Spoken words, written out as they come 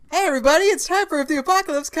everybody, it's time for If the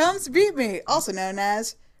Apocalypse Comes, Beat Me, also known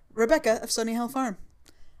as Rebecca of Sunny Hill Farm.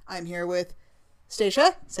 I'm here with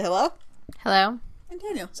Stacia, say hello. Hello. And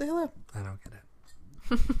Daniel, say hello. I don't get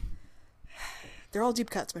it. They're all deep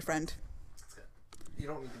cuts, my friend. That's good. You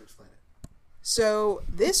don't need to explain it. So,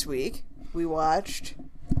 this week, we watched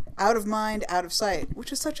Out of Mind, Out of Sight,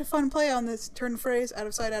 which is such a fun play on this turn phrase, out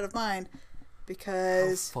of sight, out of mind,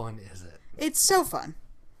 because... How fun is it? It's so fun,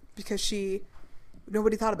 because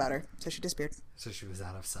nobody thought about her, so she disappeared. So she was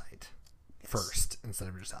out of sight first, instead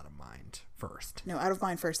of just out of mind first. No, out of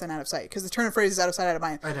mind first, then out of sight, because the turn of phrase is out of sight, out of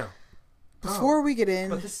mind. I know. Before we get in...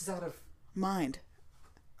 But this is out of... Mind.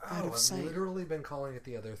 Out of sight. I've literally been calling it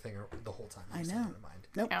the other thing the whole time. I know. Out of mind.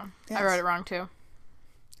 Nope. Yeah, Yes. I wrote it wrong too.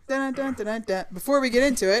 Dun, dun, dun, dun, dun. Before we get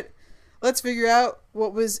into it, let's figure out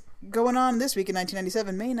what was going on this week in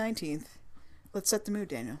 1997, May 19th. Let's set the mood,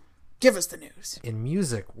 Daniel. Give us the news. In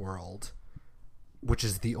music world, which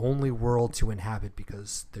is the only world to inhabit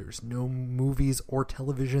because there's no movies or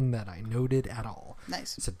television that I noted at all.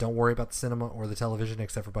 Nice. So don't worry about the cinema or the television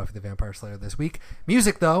except for Buffy the Vampire Slayer this week.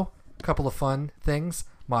 Music, though, a couple of fun things.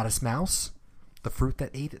 Modest Mouse, The Fruit That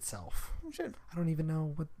Ate Itself. Oh, shit. I don't even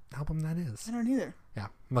know what album that is. I don't either. Yeah,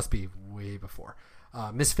 must be way before.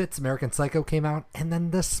 Misfits, American Psycho came out, and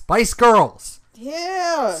then the Spice Girls.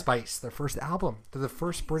 Yeah. Spice, their first album. They're the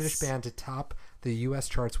first British band to top the U.S.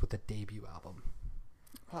 charts with a debut album.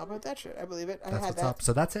 How about that shit? I believe it. I That's had what's that. up.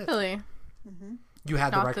 So that's it. Really? You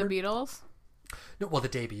had the Not record? the Beatles? No, well, the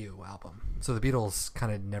debut album. So the Beatles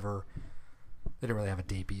kind of never... They didn't really have a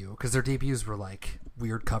debut. Because their debuts were like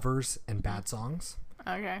weird covers and bad songs.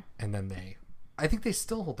 Okay. And then I think they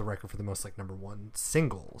still hold the record for the most like number one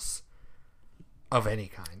singles of any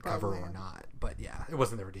kind, cover Probably, or not. But yeah, it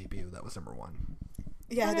wasn't their debut. That was number one.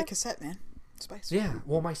 Yeah, I had the Okay. cassette, man. Spice. Yeah,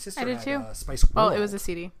 well, my sister I did had too. Spice World. Well, it was a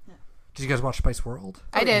CD. Did you guys watch Spice World?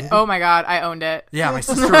 I did. Oh my god, I owned it. Yeah, my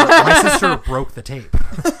sister broke the tape.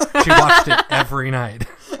 She watched it every night.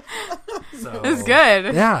 So, It was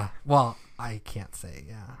good. Yeah. Well, I can't say.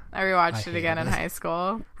 Yeah. I rewatched I it again in hated it. high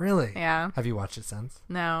school. Really? Yeah. Have you watched it since?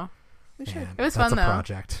 No. We should. Man, It was that's fun, a though.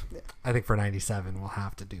 project. I think for 97 we'll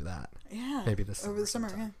have to do that. Yeah. Maybe this Over the summer,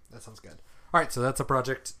 sometime. That sounds good. All right, so that's a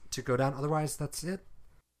project to go down. Otherwise, that's it.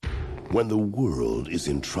 When the world is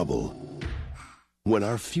in trouble, when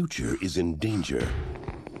our future is in danger,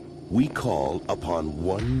 we call upon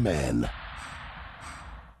one man.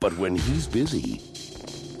 But when he's busy,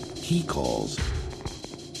 he calls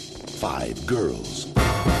 5 girls.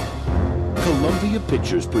 Columbia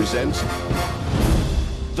Pictures presents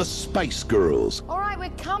The Spice Girls All right, we're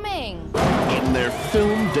coming. in their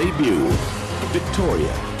film debut.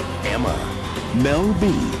 Victoria, Emma, Mel B,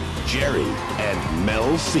 Jerry, and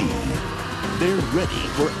Mel C. They're ready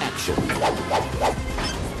for action.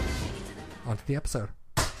 On to the episode.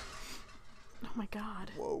 Oh my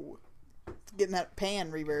god. Whoa. Getting that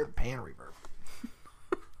pan reverb. Pan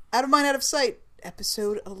reverb. Out of Mind, Out of Sight.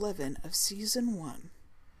 Episode 11 of Season 1.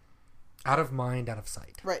 Out of mind, out of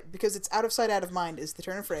sight. Right, because it's out of sight, out of mind is the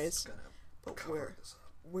turn of phrase. But Cover this up.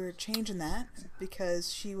 we're changing that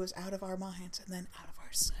because she was out of our minds and then out of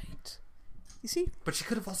our sight. You see? But she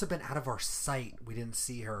could have also been out of our sight. We didn't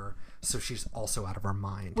see her, so she's also out of our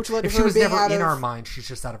mind. Which led to if her she was being never out in of- our mind, she's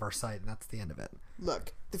just out of our sight, and that's the end of it.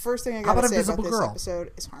 Look, the first thing I How gotta about say about Invisible this Girl?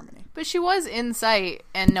 episode is harmony. But she was in sight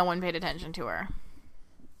and no one paid attention to her.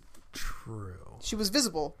 True. She was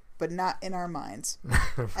visible, but not in our minds.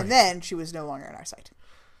 Right. And then she was no longer in our sight.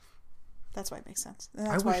 That's why it makes sense. And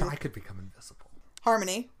I that's wish why I could become invisible.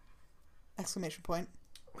 harmony! Exclamation point.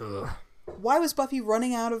 Ugh. Why was Buffy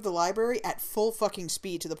running out of the library at full fucking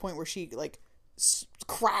speed to the point where she, like,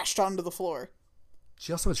 crashed onto the floor?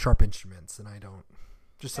 She also has sharp instruments, and I don't.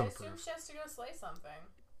 Just don't approve. she has to go slay something.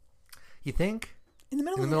 You think? In the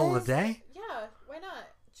middle, In the middle of the day? Yeah, why not?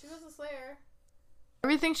 She was a slayer.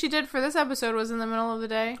 Everything she did for this episode was in the middle of the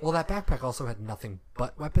day. Well, that backpack also had nothing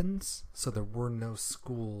but weapons, so there were no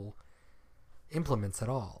school implements at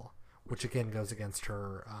all, which again goes against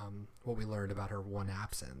her, what we learned about her one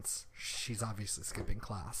absence. She's obviously skipping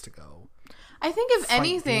class to go. I think if Fight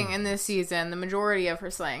anything demons. in this season, the majority of her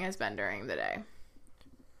slaying has been during the day.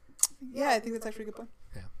 Yeah, I think that's actually a good point.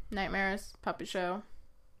 Yeah. Nightmares, puppet show.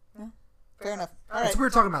 Fair enough. All It's right.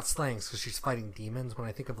 weird talking about slayings because she's fighting demons. When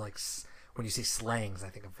I think of when you say slayings, I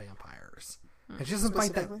think of vampires. And she doesn't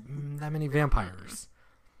fight that Specifically? that many vampires.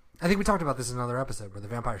 I think we talked about this in another episode where the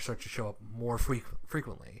vampires start to show up more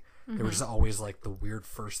frequently. They were just always like the weird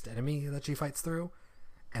first enemy that she fights through,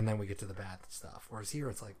 and then we get to the bad stuff. Whereas here,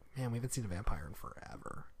 it's like, man, we haven't seen a vampire in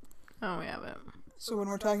forever. Oh, we haven't. So when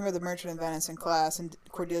we're talking about the Merchant of Venice in class and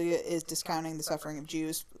Cordelia is discounting the suffering of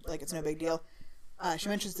Jews like it's no big deal, she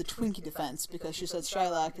mentions the Twinkie defense because she says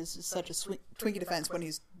Shylock is such a Twinkie defense when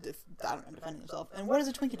he's, defending himself. And what is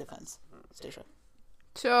a Twinkie defense, Stacia?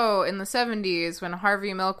 So, in the 70s, when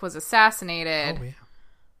Harvey Milk was assassinated, Oh, yeah.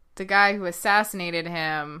 the guy who assassinated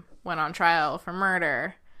him went on trial for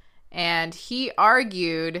murder. And he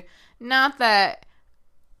argued, not that,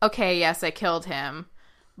 okay, yes, I killed him,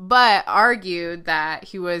 but argued that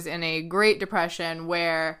he was in a Great Depression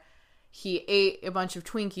where he ate a bunch of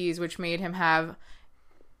Twinkies, which made him have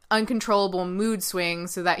uncontrollable mood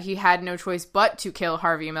swings, so that he had no choice but to kill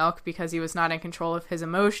Harvey Milk because he was not in control of his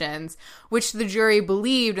emotions, which the jury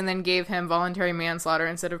believed and then gave him voluntary manslaughter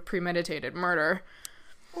instead of premeditated murder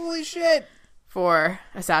Holy shit! for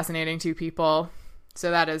assassinating 2 people.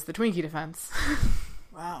 So that is the Twinkie defense.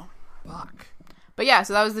 Wow. Fuck. But yeah,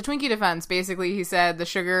 so that was the Twinkie defense. Basically, he said the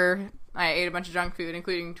sugar, I ate a bunch of junk food,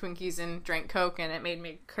 including Twinkies, and drank Coke, and it made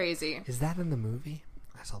me crazy. Is that in the movie?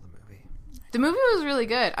 I saw the movie. The movie was really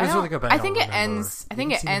good. It was really good, but I I don't think it remember. ends. I You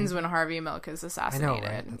think haven't it seen the ends movie? when Harvey Milk is I assassinated. know,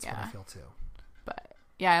 right? That's yeah, what I feel too. but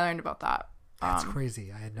yeah, I learned about that. That's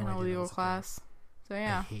crazy. I had no in idea. a that legal was a thing. class. So I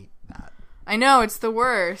yeah, hate that. I know it's the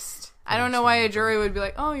worst. I don't makes know me why a angry. jury would be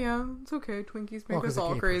like, "Oh yeah, it's okay. Twinkies make Well, 'cause us a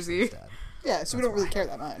all gay crazy." person's dead, Yeah, so we don't really care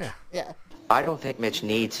that much. Yeah. Yeah. I don't think Mitch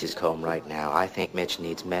needs his comb right now. I think Mitch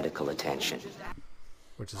needs medical attention.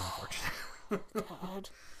 which is unfortunate. God.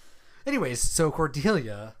 Anyways, so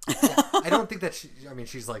Cordelia, I don't think that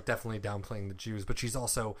she's like definitely downplaying the Jews, but she's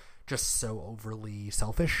also just so overly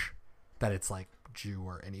selfish that it's like Jew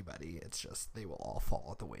or anybody. It's just they will all fall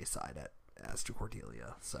at the wayside as to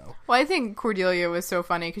Cordelia. So Well, I think Cordelia was so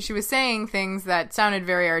funny because she was saying things that sounded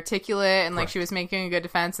very articulate and like she was making a good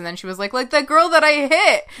defense, and then she was like the girl that I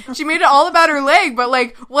hit, she made it all about her leg, but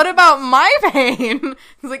like, what about my pain?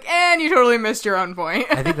 It's like, and you totally missed your own point.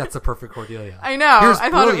 I think that's the perfect Cordelia. I know. Here's I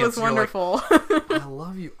thought it brilliance. was You're like, wonderful. I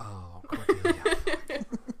love you. Oh, Cordelia.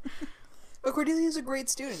 But Cordelia is a great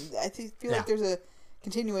student. I feel like Yeah. there's a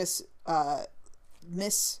continuous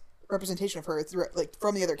misrepresentation of her like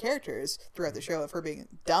from the other characters throughout the show of her being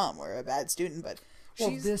dumb or a bad student. But Well,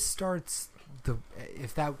 she's this starts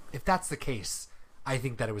if that's the case, I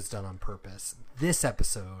think that it was done on purpose. This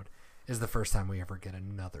episode is the first time we ever get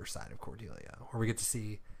another side of Cordelia, where we get to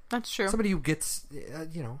see That's true. somebody who gets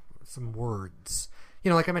some words.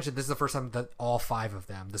 Like I mentioned, this is the first time that all 5 of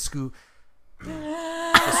them, the Slayerettes,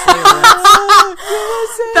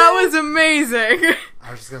 That was amazing.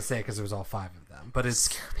 I was just gonna say it because it was all 5 of them,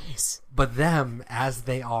 but them as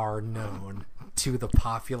they are known to the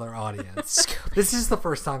popular audience. This is the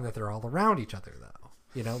first time that they're all around each other, though.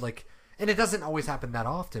 And it doesn't always happen that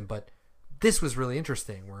often, but this was really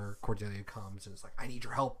interesting where Cordelia comes and is like, I need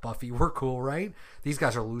your help, Buffy. We're cool, right? These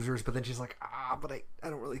guys are losers, but then she's like, but I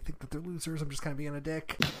don't really think that they're losers. I'm just kind of being a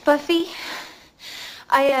dick. Buffy,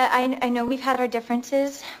 I know we've had our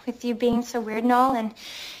differences with you being so weird and all, and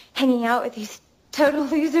hanging out with these total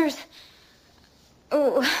losers.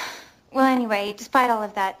 Oh, well, anyway, despite all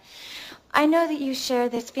of that, I know that you share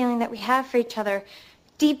this feeling that we have for each other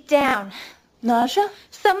deep down. Nausea?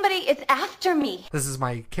 Somebody is after me. This is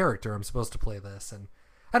my character. I'm supposed to play this, and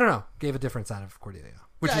I don't know, gave a different side of Cordelia,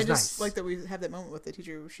 which I is just nice. like that we have that moment with the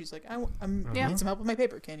teacher where she's like, I Yeah. need some help with my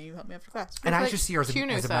paper. Can you help me after class? And I like just see her as a 2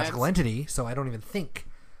 new magical sides. entity, so I don't even think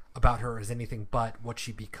about her as anything but what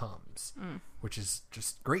she becomes, which is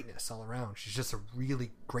just greatness all around. She's just a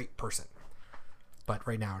really great person. But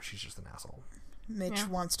right now, she's just an asshole. Mitch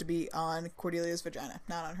wants to be on Cordelia's vagina,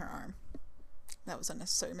 not on her arm. That was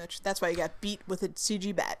unnecessary, Mitch. That's why he got beat with a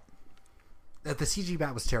CG bat. The CG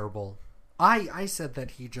bat was terrible. I said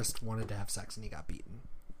that he just wanted to have sex and he got beaten.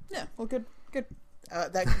 Yeah, well, good.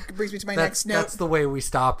 That brings me to my next note. That's the way we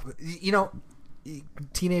stop.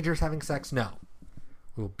 Teenagers having sex? No.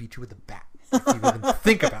 We will beat you with a bat if you even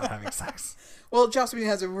think about having sex. Well, Joss Whedon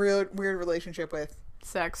has a real weird relationship with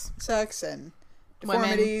Sex. sex and Women.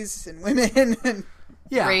 deformities and women. And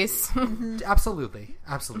Yeah. Race. Absolutely.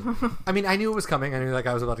 I mean, I knew it was coming. I knew that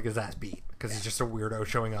guy was about to get his ass beat because he's just a weirdo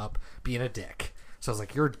showing up, being a dick. So I was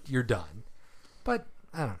like, you're done. But,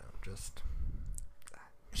 I don't know, just...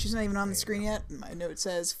 she's not even on the screen yet. And my note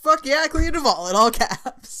says, "Fuck yeah, Clea Duvall," in all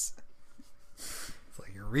caps. It's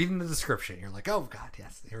like you're reading the description. You're like, oh, God,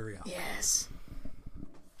 yes, here we go. Yes.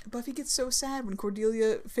 Buffy gets so sad when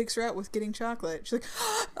Cordelia fakes her out with getting chocolate. She's like,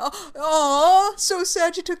 "Oh, so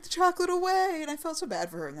sad you took the chocolate away." And I felt so bad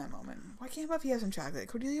for her in that moment. Why can't Buffy have some chocolate?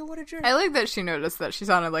 Cordelia, what a jerk. I like that she noticed that she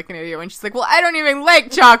sounded like an idiot when she's like, well, I don't even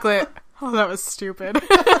like chocolate. Oh, that was stupid.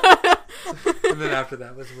 And then after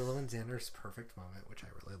that was Willow and Xander's perfect moment, which I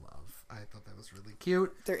really love. I thought that was really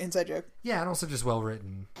cute. Their inside joke. Yeah, and also just well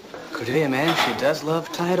written. Cordelia, man, she does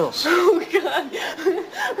love titles. Oh,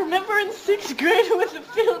 God. Remember in 6th grade with the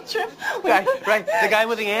field trip? Right, the guy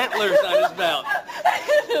with the antlers on his belt.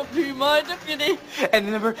 He'll be my deputy. And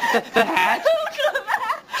remember the hat? Oh, God, the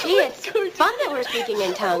hat. Gee, it's fun that we're speaking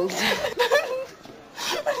in tongues.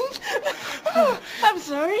 I'm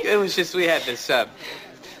sorry. It was just, we had this,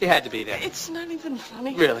 you had to be there. It's not even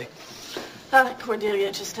funny. Really?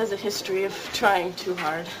 Cordelia just has a history of trying too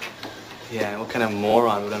hard. Yeah, what kind of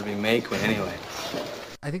moron would I be making anyway?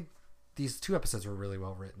 I think these 2 episodes were really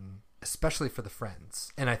well written, especially for the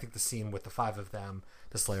friends. And I think the scene with the 5 of them,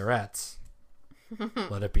 the Slayerettes,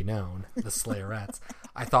 let it be known, the Slayerettes,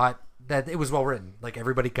 I thought that it was well written. Like,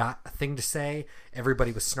 everybody got a thing to say.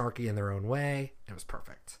 Everybody was snarky in their own way. It was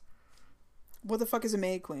perfect. What the fuck is a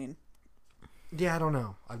May Queen? Yeah, I don't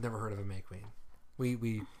know. I've never heard of a May Queen.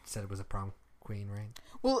 We said it was a prom queen, right?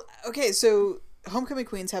 Well, okay, so homecoming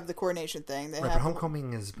queens have the coronation thing. They Right, have but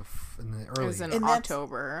homecoming is in the early. It was in And that's-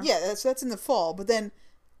 October. Yeah, that's in the fall. But then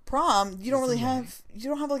prom, you don't really have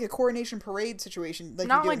like a coronation parade situation like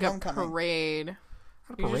Not you do like at a homecoming. parade.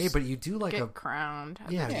 Not a You parade, just but you do like Get a crowned.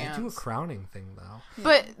 At yeah, the you do a dance. crowning thing though.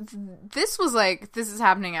 But this was like, this is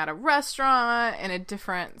happening at a restaurant in a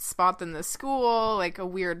different spot than the school, like a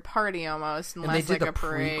weird party almost, and And they less did like the a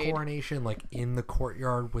parade. pre-coronation like in the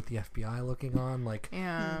courtyard with the FBI looking on. Like,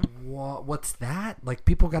 Yeah. what's that? Like,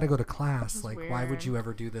 people got to go to class. That's Like, why would weird. you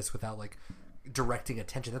ever do this without like directing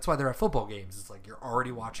attention? That's why they're at football games. It's like you're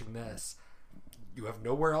already watching this. You have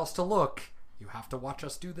nowhere else to look. You have to watch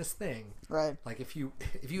us do this thing. Right. Like if you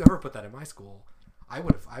ever put that in my school, I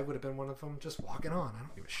would have been one of them just walking on. I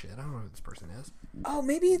don't give a shit. I don't know who this person is. Oh,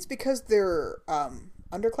 maybe it's because they're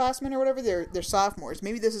underclassmen or whatever. They're sophomores.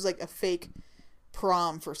 Maybe this is like a fake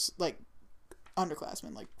prom for like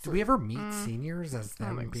underclassmen. Like, Do we ever meet seniors as I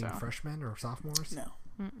don't them think being so. freshmen or sophomores?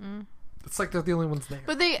 no. It's like they're the only ones there.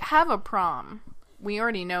 But they have a prom. We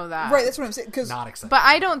already know that. Right. That's what I'm saying. Because Not excited. But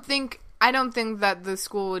I don't think that the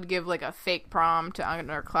school would give like a fake prom to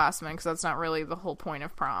underclassmen, because that's not really the whole point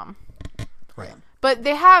of prom. right. But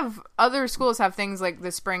they have, other schools have things like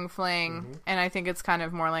the spring fling, and I think it's kind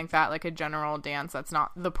of more like that, like a general dance that's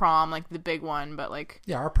not the prom, like the big one, but like,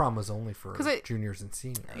 Yeah, our prom was only for 'Cause it- juniors and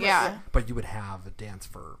seniors. yeah. But you would have a dance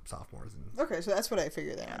for sophomores. And okay, so that's what I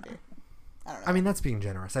figured that would be. I don't know. I mean, that's being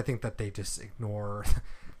generous. I think that they just ignore,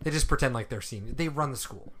 they just pretend like they're senior. They run the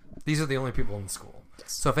school. These are the only people in the school.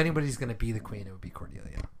 So if anybody's going to be the queen, it would be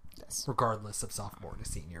Cordelia. Yes. Regardless of sophomore to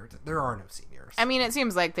senior. There are no seniors. I mean, it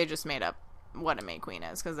seems like they just made up what a May Queen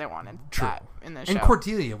is, because they wanted True. that in the show. And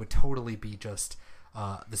Cordelia would totally be just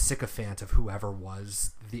the sycophant of whoever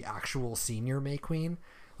was the actual senior May Queen.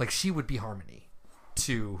 Like, she would be Harmony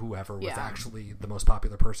to whoever was Yeah. actually the most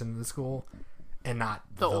popular person in the school, and not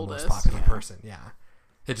the oldest, most popular yeah. person. Yeah.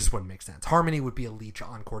 It just wouldn't make sense. Harmony would be a leech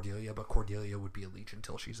on Cordelia, but Cordelia would be a leech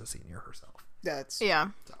until she's a senior herself. That's Yeah.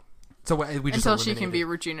 So we just Until she can be eliminated-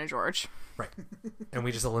 Regina George. right, and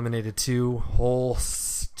we just eliminated two whole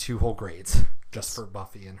grades just for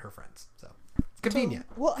Buffy and her friends. So it's convenient.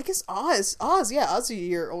 well, I guess Oz, yeah, Oz's a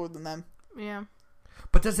year older than them. Yeah.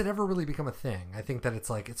 But does it ever really become a thing? I think that it's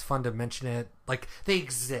like, it's fun to mention it. Like, they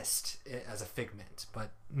exist as a figment,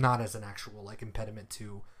 but not as an actual like impediment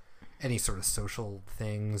to any sort of social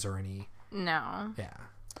things or any. No. Yeah.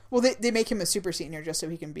 Well, they make him a super senior just so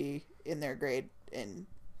he can be in their grade in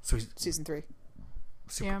So he's season 3.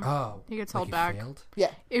 super. Yeah. Oh, He gets like held back. Failed?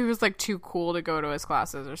 Yeah, It was like too cool to go to his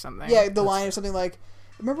classes or something. yeah. The line is something like,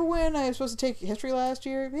 "Remember when I was supposed to take history last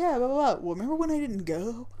year? Yeah, blah blah blah. Well, remember when I didn't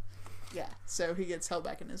go? Yeah." So he gets held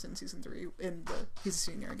back in season 3, he's a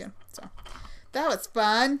senior again. So that was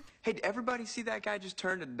fun. Hey, did everybody see that guy just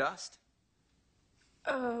turn to dust?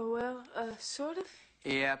 Sort of.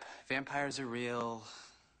 Yep, vampires are real.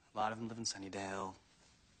 A lot of them live in Sunnydale.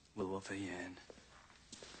 We'll fill you in.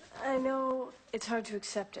 I know it's hard to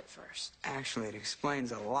accept at first. Actually, it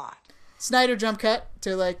explains a lot. Snyder jump cut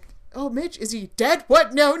to like, "Oh, Mitch, is he dead?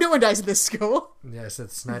 What? No, no one dies in this school." Yeah, I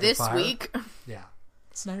said Snyder This Fire. week. Yeah.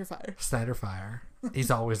 Snyder fire. Snyder Fire.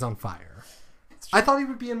 He's always on fire. I thought he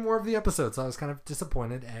would be in more of the episodes. So I was kind of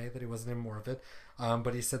disappointed, that he wasn't in more of it.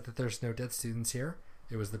 But he said that there's no dead students here.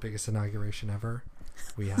 It was the biggest inauguration ever.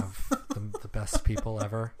 We have the best people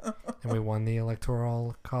ever. And we won the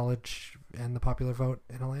Electoral College and the popular vote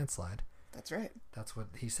in a landslide. That's right. That's what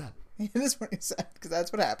he said. It is what he said, because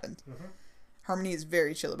that's what happened. Harmony is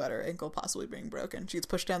very chill about her ankle possibly being broken. She gets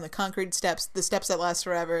pushed down the concrete steps, the steps that last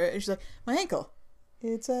forever, and she's like, "My ankle,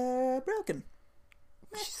 it's broken."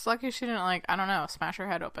 She's lucky she didn't, like, I don't know, smash her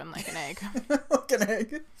head open like an egg. Like an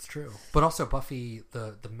egg. It's true. But also Buffy,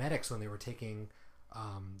 the medics, when they were taking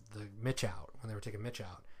the Mitch out, when they were taking Mitch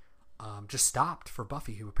out, just stopped for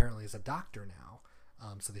Buffy, who apparently is a doctor now.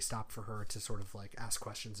 So they stopped for her to sort of like ask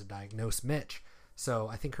questions and diagnose Mitch. So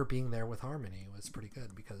I think her being there with Harmony was pretty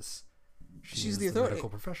good because she's the authority. medical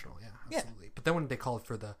professional. Yeah, absolutely. Yeah. But then when they called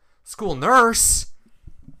for the school nurse,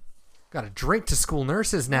 got to drink to school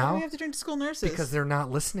nurses now. Why do we have to drink to school nurses? Because they're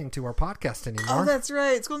not listening to our podcast anymore. Oh, that's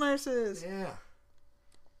right. School nurses. Yeah.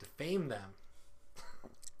 Defame them.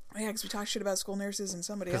 Yeah, because we talk shit about school nurses and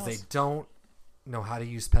somebody else. Because they don't know how to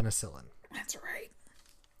use penicillin. That's right.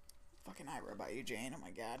 Fucking I wrote about you, Jane. Oh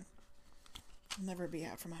my god. I'll never be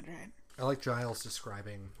out from under it. I like Giles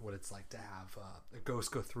describing what it's like to have a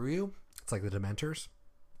ghost go through you. It's like the Dementors.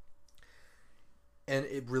 And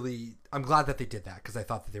it really... I'm glad that they did that, because I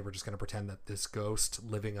thought that they were just going to pretend that this ghost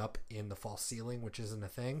living up in the false ceiling, which isn't a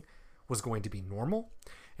thing, was going to be normal.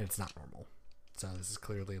 And it's not normal. So this is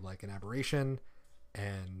clearly like an aberration,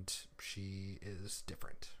 and she is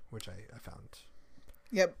different, which I found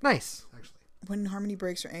nice, actually. When Harmony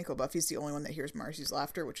breaks her ankle, Buffy's the only one that hears Marcy's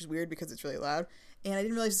laughter, which is weird because it's really loud. And I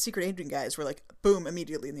didn't realize the secret agent guys were like, boom,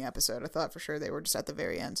 immediately in the episode. I thought for sure they were just at the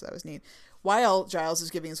very end, so that was neat. While Giles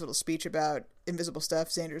is giving his little speech about invisible stuff,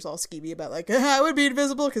 Xander's all skeevy about like, I would be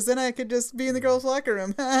invisible because then I could just be in the girls' locker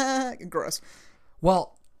room. Gross.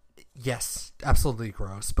 Well, yes, absolutely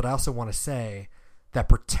gross. But I also want to say that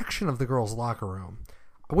protection of the girls' locker room,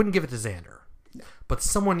 I wouldn't give it to Xander. No. But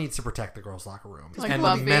someone needs to protect the girls' locker room. Like and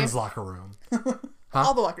Buffy. the men's locker room.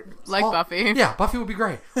 All the locker rooms. Like Buffy. Yeah, Buffy would be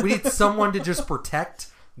great. We need someone to just protect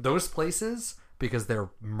those places because they're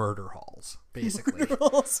murder halls, basically. Murder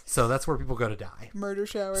halls. So that's where people go to die. Murder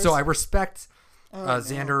showers. So I respect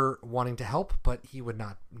Xander wanting to help, but he would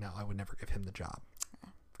not. No, I would never give him the job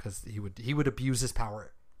because he would abuse his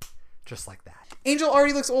power just like that. Angel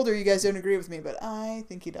already looks older. You guys don't agree with me, but I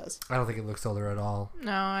think he does. I don't think he looks older at all.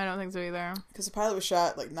 No, I don't think so either. Because the pilot was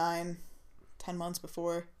shot like 9-10 months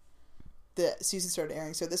before the season started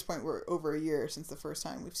airing. So at this point, we're over a year since the first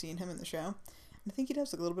time we've seen him in the show. And I think he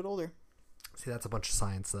does look a little bit older. See, that's a bunch of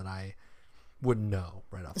science that I wouldn't know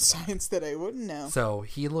right off the bat. Science that I wouldn't know. So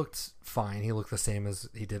he looked fine. He looked the same as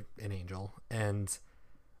he did in Angel. And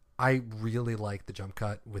I really liked the jump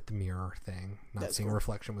cut with the mirror thing. Not seeing a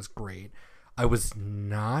reflection was great. I was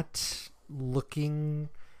not looking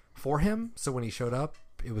for him. So when he showed up,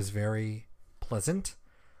 it was very pleasant.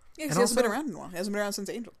 Yeah, because he hasn't been around in a while. He hasn't been around since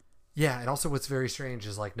Angel. Yeah, and also what's very strange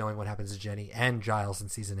is like knowing what happens to Jenny and Giles in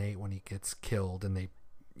season 8 when he gets killed, and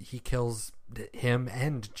he kills him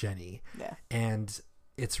and Jenny. Yeah. And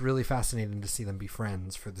it's really fascinating to see them be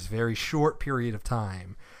friends for this very short period of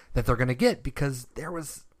time that they're going to get, because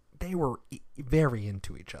they were very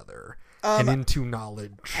into each other and into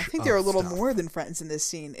knowledge. I think they were a little more than friends in this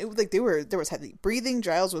scene. It was like there was heavy breathing.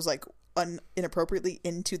 Giles was like inappropriately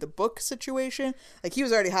into the book situation. Like he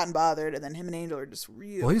was already hot and bothered, and then him and Angel are just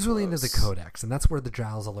real. Well, he's really into the Codex, and that's where the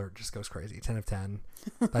Giles alert just goes crazy. 10 of 10.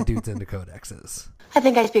 That dude's into codexes. I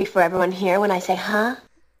think I speak for everyone here when I say, huh?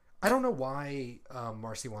 I don't know why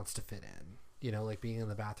Marcy wants to fit in. You know, like being in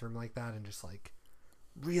the bathroom like that and just like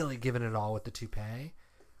really giving it all with the toupee.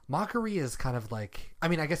 Mockery is kind of like, I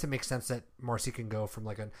mean, I guess it makes sense that Marcy can go from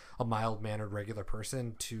like a mild-mannered regular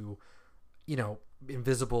person to, you know,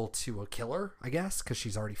 invisible to a killer, I guess, because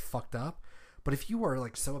she's already fucked up. But if you are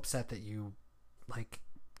like so upset that you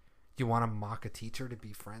want to mock a teacher to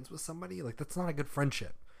be friends with somebody, like that's not a good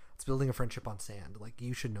friendship. It's building a friendship on sand. Like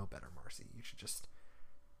you should know better, Marcy. You should just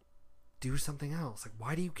do something else. Like,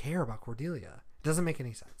 why do you care about Cordelia? It doesn't make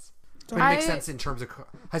any sense. I mean, it makes sense in terms of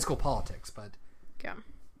high school politics, but yeah.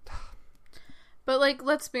 But, like,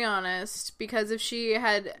 let's be honest, because if she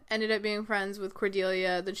had ended up being friends with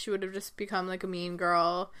Cordelia, then she would have just become, like, a mean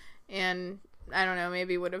girl, and, I don't know,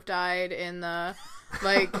 maybe would have died in the,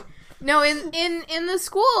 like, no, in the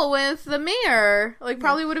school with the mayor, like,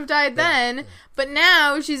 probably would have died then, yeah. But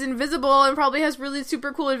now she's invisible and probably has really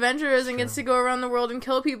super cool adventures and gets to go around the world and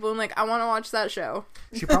kill people, and, like, I want to watch that show.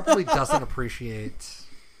 She probably doesn't appreciate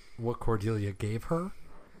what Cordelia gave her.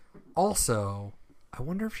 Also, I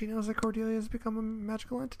wonder if she knows that Cordelia has become a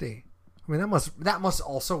magical entity. I mean, that must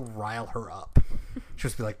also rile her up. She'll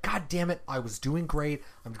just be like, God damn it, I was doing great.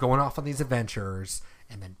 I'm going off on these adventures.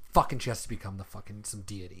 And then fucking she has to become some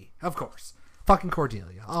deity. Of course. Fucking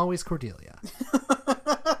Cordelia. Always Cordelia.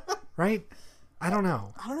 Right? I don't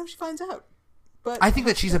know. I don't know if she finds out. But I think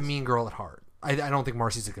that she's a mean girl at heart. I don't think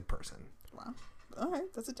Marcy's a good person. Wow. All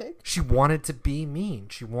right, that's a take. She wanted to be mean.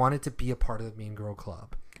 She wanted to be a part of the Mean Girl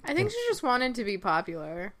Club. I think she just wanted to be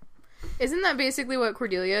popular. Isn't that basically what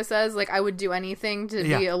Cordelia says? Like, I would do anything to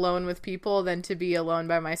be alone with people than to be alone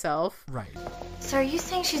by myself. Right. So are you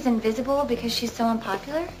saying she's invisible because she's so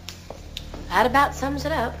unpopular? That about sums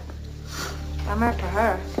it up. Bummer for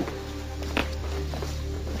her.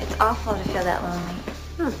 It's awful to feel that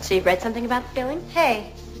lonely. So you've read something about the feeling?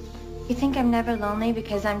 Hey, you think I'm never lonely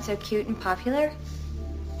because I'm so cute and popular?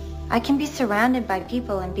 I can be surrounded by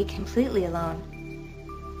people and be completely alone.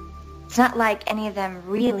 It's not like any of them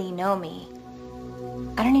really know me.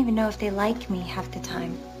 I don't even know if they like me half the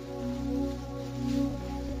time.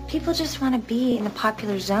 People just want to be in the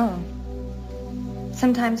popular zone.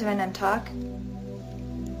 Sometimes when I'm talking,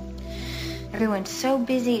 everyone's so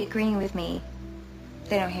busy agreeing with me,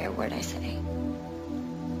 they don't hear a word I say.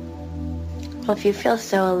 Well, if you feel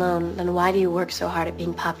so alone, then why do you work so hard at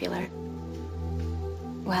being popular?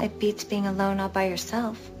 Well, it beats being alone all by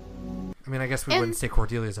yourself. I mean, I guess we wouldn't say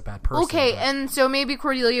Cordelia's a bad person. Okay, but... and so maybe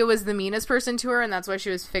Cordelia was the meanest person to her, and that's why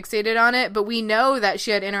she was fixated on it, but we know that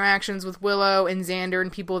she had interactions with Willow and Xander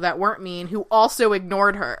and people that weren't mean who also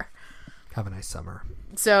ignored her. Have a nice summer.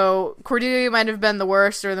 So Cordelia might have been the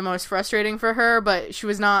worst or the most frustrating for her, but she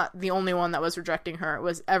was not the only one that was rejecting her. It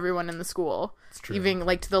was everyone in the school. It's true. Even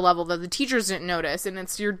like to the level that the teachers didn't notice, and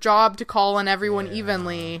it's your job to call on everyone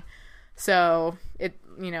evenly. So it,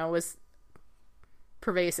 was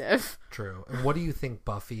pervasive. True. And what do you think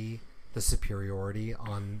Buffy, the superiority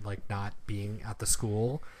on like not being at the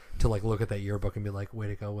school, to like look at that yearbook and be like, way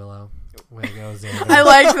to go, Willow, way to go, Xander. I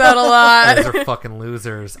liked that a lot. Those are fucking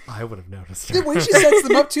losers. I would have noticed her. The way she sets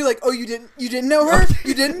them up too, like, oh, you didn't know her?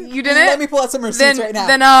 You didn't? You didn't? Let me pull out some receipts right now.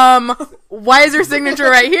 Then why is her signature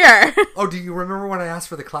right here? Oh, do you remember when I asked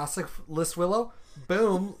for the classic list, Willow?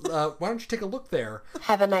 Boom. Why don't you take a look there?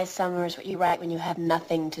 Have a nice summer is what you write when you have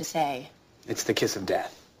nothing to say. It's the kiss of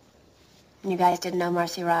death. You guys didn't know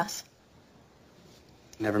Marcy Ross?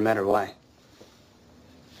 Never met her. Why?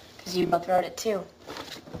 Because you both wrote it too.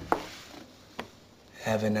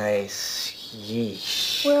 Have a nice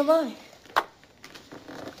yeesh. Where am I?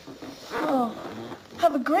 Oh,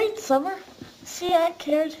 have a great summer. See, I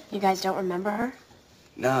cared. You guys don't remember her?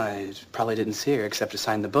 No, I probably didn't see her except to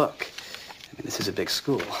sign the book. I mean, this is a big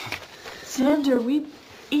school. Xander, we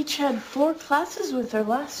each had 4 classes with her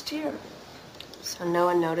last year. So no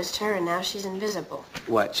one noticed her, and now she's invisible.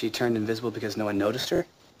 What, she turned invisible because no one noticed her?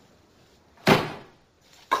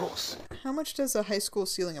 Of course. How much does a high school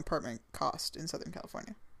ceiling apartment cost in Southern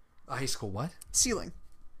California? A high school what? Ceiling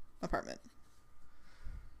apartment.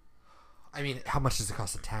 I mean, how much does it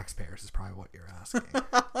cost the taxpayers is probably what you're asking.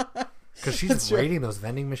 Because she's raiding those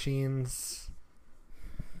vending machines.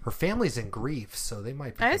 Her family's in grief, so they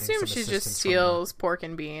might be I getting assume some she just assistance steals pork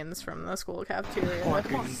and beans from the school cafeteria.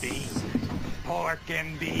 Pork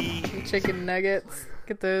and beans. Chicken nuggets.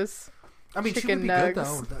 Get those. I mean, she would chicken be nugs.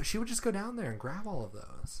 good, though. She would just go down there and grab all of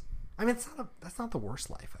those. I mean, that's not the worst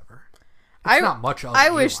life ever. Not much of I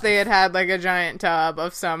a wish life. they had like a giant tub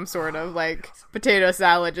of some sort of like potato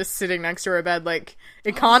salad just sitting next to her bed, like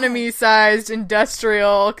economy-sized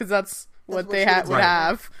industrial, because that's what they would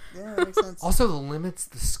have. Yeah, that makes sense. Also,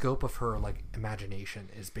 the scope of her like imagination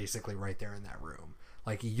is basically right there in that room.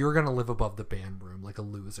 Like, you're gonna live above the band room like a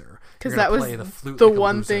loser. Because that was the flute the like a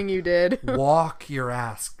one loser. thing you did. Walk your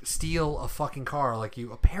ass, steal a fucking car like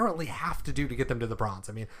you apparently have to do to get them to the Bronx.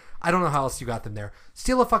 I mean, I don't know how else you got them there.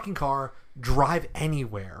 Steal a fucking car, drive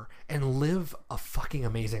anywhere, and live a fucking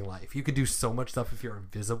amazing life. You could do so much stuff if you're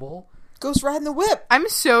invisible. Ghost riding the whip. I'm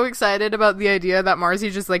so excited about the idea that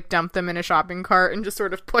Marcy just like dumped them in a shopping cart and just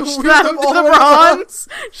sort of pushed Leave them them to all the over the Bronx.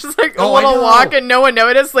 Just like a Oh, I little know. walk and no one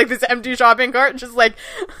noticed, like this empty shopping cart just like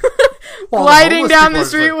Well, the gliding homeless down people the are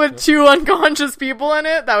street like- with 2 unconscious people in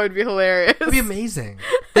it. That would be hilarious. It'd be amazing.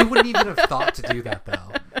 They wouldn't even have thought to do that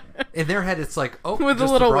though. In their head, it's like, oh, With a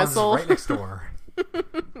just little the Bronx is whistle. right next door.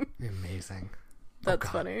 Amazing. That's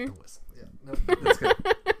God, funny. the whistle. Yeah, no, that's good.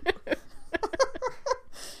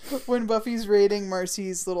 When Buffy's raiding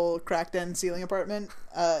Marcy's little cracked end ceiling apartment,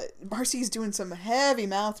 Marcy's doing some heavy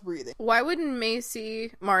mouth breathing. Why wouldn't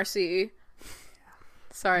Marcy,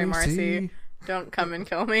 sorry, Marcy, don't come and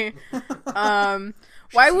kill me.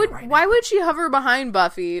 Why would she hover behind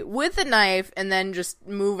Buffy with a knife and then just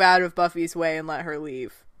move out of Buffy's way and let her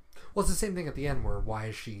leave? Well, it's the same thing at the end where why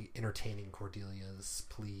is she entertaining Cordelia's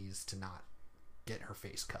pleas to not get her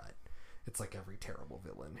face cut? It's like every terrible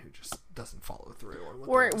villain who just doesn't follow through.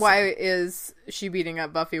 Or why is she beating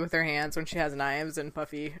up Buffy with her hands when she has knives and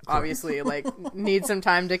Buffy obviously like needs some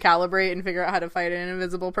time to calibrate and figure out how to fight an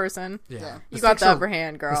invisible person? Yeah. You got the upper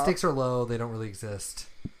hand, girl. The stakes are low. They don't really exist.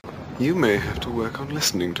 You may have to work on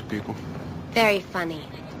listening to people. Very funny.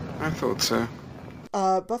 I thought so.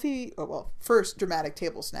 Buffy, first dramatic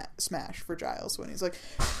table smash for Giles when he's like,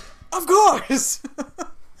 of course!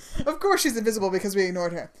 Of course she's invisible because we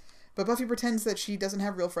ignored her. But Buffy pretends that she doesn't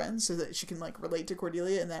have real friends so that she can, like, relate to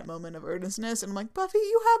Cordelia in that moment of earnestness. And I'm like, Buffy,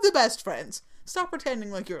 you have the best friends. Stop pretending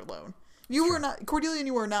like you're alone. Cordelia and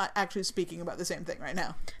you are not actually speaking about the same thing right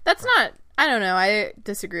now. That's not, I don't know, I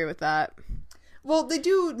disagree with that. Well, they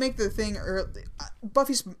do make the thing early.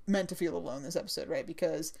 Buffy's meant to feel alone this episode, right?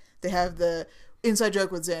 Because they have the inside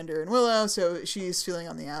joke with Xander and Willow, so she's feeling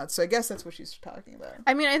on the outs. So I guess that's what she's talking about.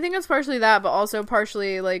 I mean, I think it's partially that, but also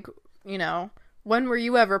partially, like, you know, when were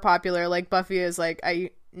you ever popular? Like, Buffy is like, I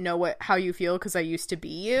know how you feel because I used to be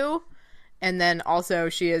you. And then also,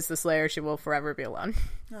 she is the Slayer. She will forever be alone.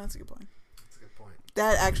 No, that's a good point.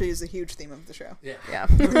 That actually is a huge theme of the show. Yeah.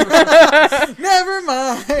 Never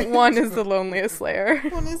mind. One is the loneliest Slayer.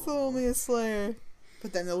 One is the loneliest Slayer.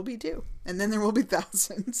 But then there will be 2. And then there will be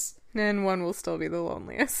thousands. And one will still be the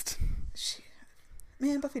loneliest.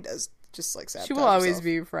 Man, Buffy does just like sabotage She will always herself.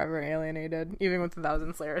 be forever alienated. Even with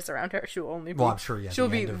 1,000 Slayers around her, she will only be... Well, I'm sure, yeah. She'll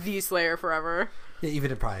be the Slayer forever. Yeah,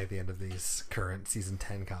 even probably at the end of these current season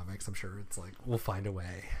 10 comics, I'm sure it's like, we'll find a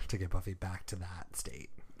way to get Buffy back to that state.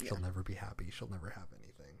 She'll never be happy. She'll never have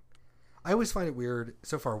anything. I always find it weird.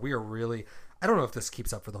 So far, we are really... I don't know if this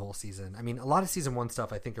keeps up for the whole season. I mean, a lot of season 1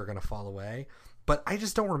 stuff I think are going to fall away. But I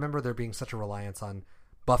just don't remember there being such a reliance on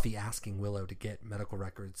Buffy asking Willow to get medical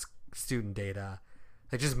records, student data,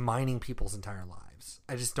 like just mining people's entire lives.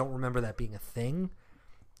 I just don't remember that being a thing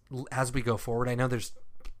as we go forward. I know there's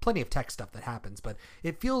plenty of tech stuff that happens, but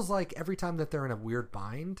it feels like every time that they're in a weird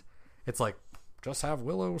bind, it's like, just have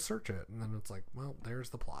Willow search it. And then it's like, well, there's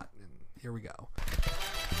the plot. And here we go.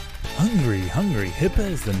 Hungry HIPAA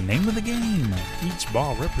is the name of the game. Each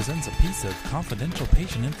ball represents a piece of confidential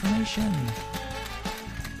patient information.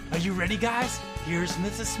 Are you ready, guys? Here's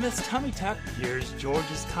Mrs. Smith's tummy tuck. Here's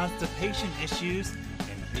George's constipation issues.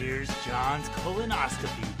 And here's John's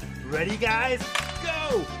colonoscopy. Ready, guys?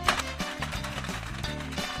 Go!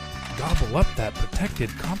 Gobble up that protected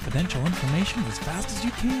confidential information as fast as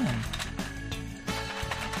you can.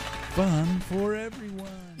 Fun for everyone.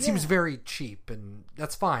 It seems very cheap, and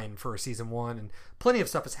that's fine for season 1, and plenty of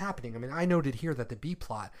stuff is happening. I mean, I noted here that the B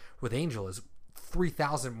plot with Angel is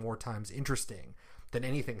 3,000 more times interesting than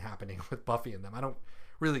anything happening with Buffy and them. I don't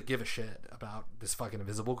really give a shit about this fucking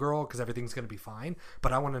Invisible Girl because everything's going to be fine,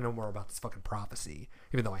 but I want to know more about this fucking prophecy,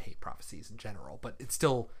 even though I hate prophecies in general, but it's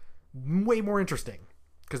still way more interesting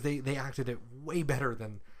because they acted it way better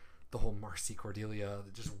than the whole Marcy Cordelia,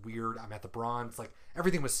 just weird, I'm at the Bronze, like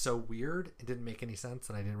everything was so weird, it didn't make any sense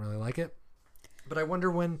and I didn't really like it. But I wonder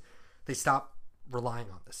when they stop relying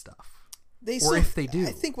on this stuff. If they do.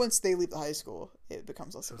 I think once they leave the high school, it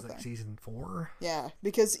becomes less of a thing. Like season 4? Yeah,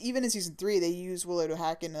 because even in season 3, they use Willow to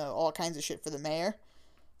hack into all kinds of shit for the mayor.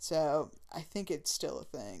 So I think it's still a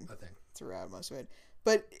thing throughout most of it.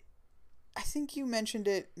 But I think you mentioned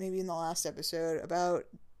it maybe in the last episode about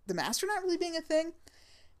the Master not really being a thing.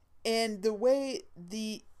 And the way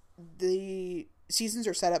the seasons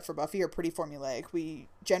are set up for Buffy are pretty formulaic. We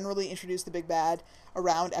generally introduce the big bad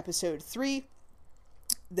around episode 3.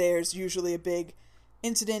 There's usually a big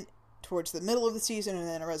incident towards the middle of the season and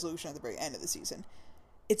then a resolution at the very end of the season.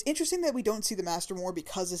 It's interesting that we don't see the Master more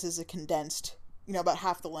because this is a condensed, about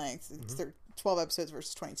half the length. It's 12 episodes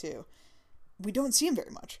versus 22. We don't see him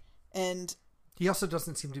very much. And he also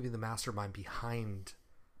doesn't seem to be the mastermind behind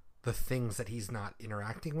the things that he's not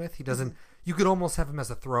interacting with. He doesn't... You could almost have him as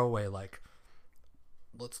a throwaway, like,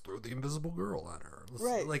 let's throw the Invisible Girl at her.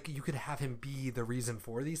 Right. Like, you could have him be the reason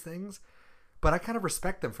for these things. But I kind of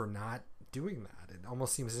respect them for not doing that. It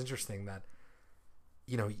almost seems interesting that,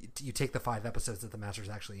 you take the 5 episodes that the Master's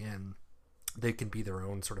actually in, they can be their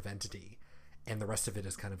own sort of entity. And the rest of it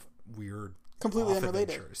is kind of weird, completely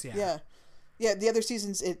unrelated. Adventures. Yeah. The other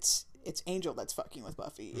seasons, it's Angel that's fucking with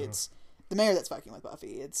Buffy. It's the mayor that's fucking with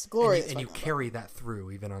Buffy. It's Glory. And you carry that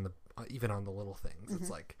through even on the little things.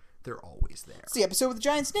 It's like they're always there. It's the episode with the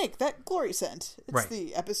giant snake that Glory sent. It's right.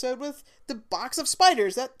 The episode with the box of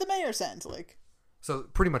spiders that the mayor sent. So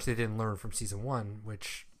pretty much they didn't learn from season 1,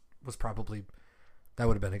 which was probably that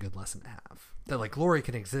would have been a good lesson to have. That like Glory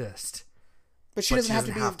can exist, but she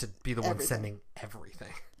doesn't have to be the one sending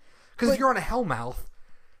everything. Because if you're on a Hellmouth,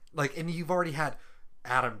 and you've already had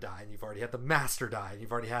Adam die, and you've already had the Master die, and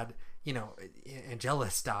you've already had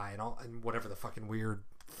Angelus die, and whatever the fucking weird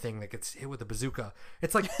thing that gets hit with a bazooka.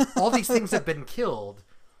 It's like all these things have been killed.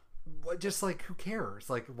 Just like who cares?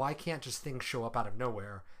 Like why can't just things show up out of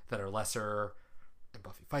nowhere that are lesser? And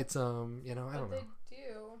Buffy fights them. I don't know.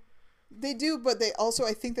 They do, but they also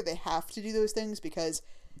I think that they have to do those things because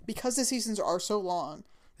the seasons are so long.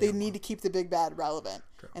 They need to keep the big bad relevant,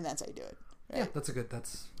 and that's how you do it. Right? Yeah,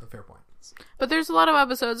 that's a fair point. But there's a lot of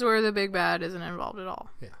episodes where the big bad isn't involved at all.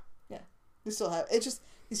 Yeah. They still have. It's just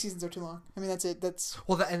These seasons are too long. I mean, that's it. That's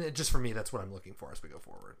well, and just for me, that's what I'm looking for as we go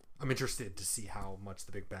forward. I'm interested to see how much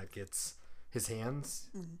the big bad gets his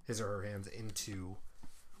or her hands into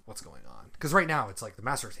what's going on. Because right now it's like the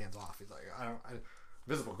master's hands off. He's like,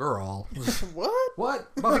 Invisible Girl. What?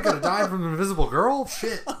 What? Buffy could have died from an Invisible Girl?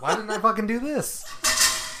 Shit. Why didn't I fucking do this?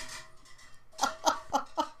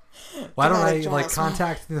 Why don't I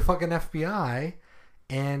contact the fucking FBI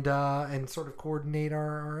and sort of coordinate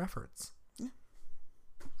our efforts? Yeah.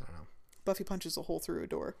 I don't know. Buffy punches a hole through a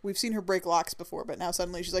door. We've seen her break locks before, but now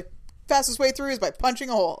suddenly she's like, fastest way through is by punching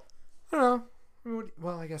a hole. I don't know.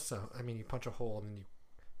 Well, I guess so. I mean, you punch a hole and then you...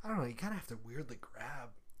 I don't know. You kind of have to weirdly grab.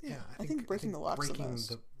 Yeah, I think breaking the locks is the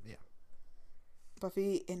most. Yeah.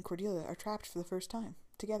 Buffy and Cordelia are trapped for the first time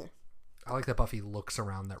together. I like that Buffy looks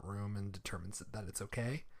around that room and determines that it's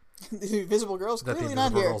okay. The Invisible Girl's clearly not here. The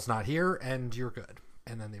Invisible Girl's not here, and you're good.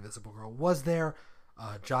 And then the Invisible Girl was there.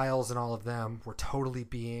 Giles and all of them were totally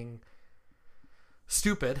being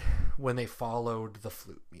stupid when they followed the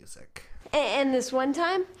flute music. And this one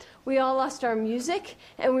time, we all lost our music,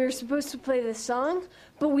 and we were supposed to play this song,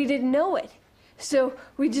 but we didn't know it. So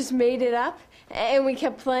we just made it up, and we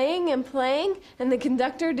kept playing and playing, and the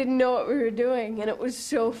conductor didn't know what we were doing, and it was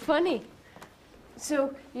so funny.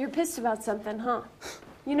 So you're pissed about something, huh?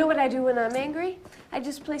 You know what I do when I'm angry? I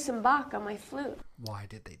just play some Bach on my flute. Why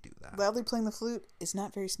did they do that? Loudly playing the flute is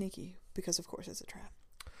not very sneaky, because of course it's a trap.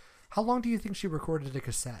 How long do you think she recorded a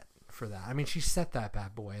cassette for that? I mean, she set that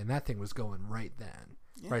bad boy, and that thing was going right then.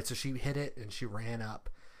 Yeah. Right, so she hit it, and she ran up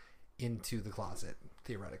into the closet,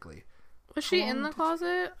 theoretically. Was she in the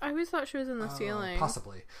closet? I always thought she was in the ceiling.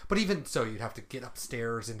 Possibly. But even so, you'd have to get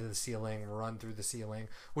upstairs into the ceiling, run through the ceiling,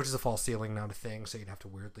 which is a false ceiling, not a thing, so you'd have to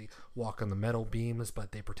weirdly walk on the metal beams,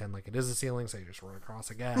 but they pretend like it is a ceiling, so you just run across,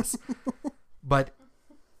 I guess. But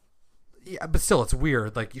still, it's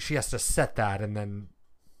weird. Like, she has to set that and then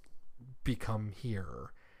become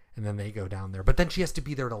here, and then they go down there. But then she has to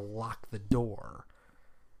be there to lock the door.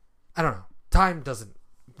 I don't know. Time doesn't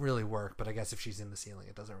really work, but I guess if she's in the ceiling,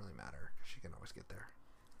 it doesn't really matter. She can always get there.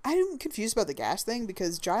 I'm confused about the gas thing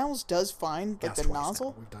because Giles does find like the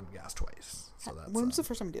nozzle. Now. We've done gas twice. So that's, when was the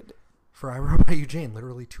first time we did it? For I Wrote About You, Jane,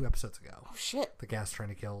 literally 2 episodes ago. Oh shit! The gas trying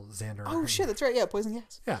to kill Xander. Oh shit! That's right. Yeah, poison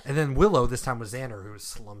gas. Yeah, and then Willow this time was Xander, who was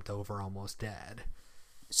slumped over, almost dead.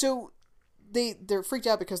 So they're freaked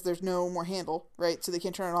out because there's no more handle, right? So they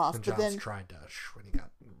can't turn it off. And but Giles then tried to when he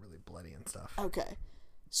got really bloody and stuff. Okay.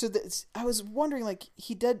 So I was wondering, like,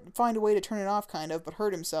 he did find a way to turn it off, kind of, but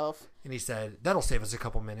hurt himself. And he said, that'll save us a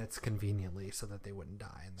couple minutes conveniently so that they wouldn't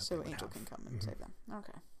die. And that so Angel can come and save them.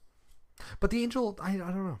 Okay. But the Angel, I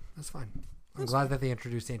don't know. That's fine. I'm glad that they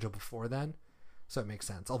introduced Angel before then, so it makes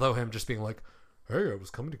sense. Although him just being like, hey, I was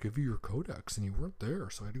coming to give you your codex, and you weren't there,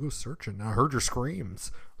 so I had to go searching, and I heard your screams.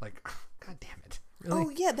 Like, God damn it. Really? Oh,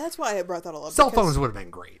 yeah, that's why I brought that all up. Cell phones would have been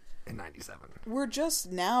great in 97. We're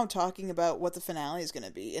just now talking about what the finale is going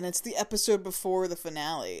to be, and it's the episode before the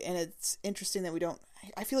finale, and it's interesting that we don't...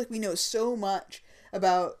 I feel like we know so much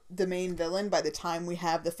about the main villain by the time we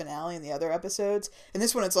have the finale in the other episodes, and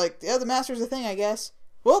this one it's like, yeah, the Master's a thing, I guess.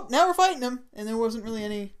 Well, now we're fighting him, and there wasn't really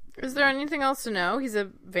any... Is there anything else to know? He's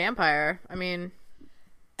a vampire. I mean...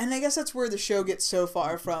 And I guess that's where the show gets so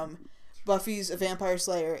far from Buffy's a vampire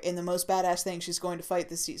slayer, and the most badass thing she's going to fight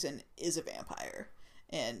this season is a vampire.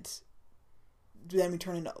 And then we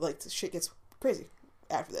turn into, like, the shit gets crazy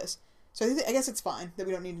after this. So I guess it's fine that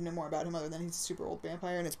we don't need to know more about him other than he's a super old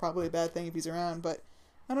vampire, and it's probably a bad thing if he's around, but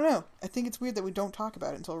I don't know. I think it's weird that we don't talk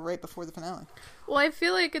about it until right before the finale. Well, I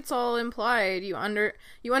feel like it's all implied. You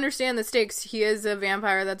understand the stakes. He is a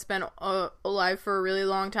vampire that's been alive for a really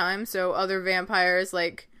long time, so other vampires,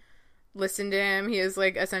 like, listen to him. He is,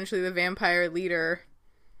 like, essentially the vampire leader,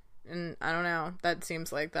 and I don't know. That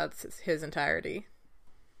seems like that's his entirety.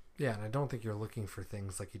 Yeah, and I don't think you're looking for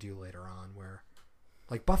things like you do later on where,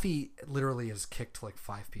 like, Buffy literally has kicked, like,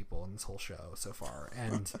 5 people in this whole show so far,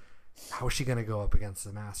 and how is she going to go up against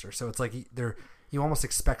the Master? So it's like you almost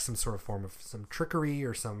expect some sort of form of some trickery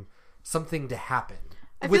or something to happen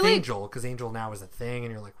with Angel, because Angel now is a thing,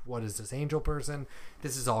 and you're like, what is this Angel person?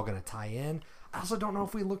 This is all going to tie in. I also don't know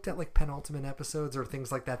if we looked at, like, penultimate episodes or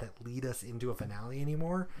things like that lead us into a finale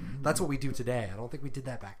anymore. Mm-hmm. That's what we do today. I don't think we did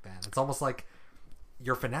that back then. It's almost like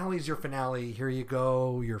your finale's your finale. Here you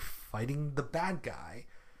go. You're fighting the bad guy.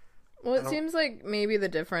 Well, it seems like maybe the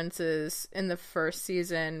difference is in the first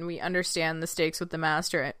season, we understand the stakes with the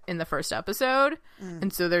Master in the first episode.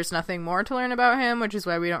 And so there's nothing more to learn about him, which is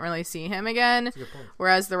why we don't really see him again.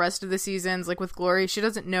 Whereas the rest of the seasons, like with Glory, she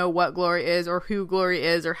doesn't know what Glory is or who Glory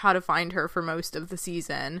is or how to find her for most of the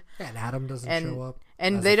season. Yeah, and Adam doesn't show up.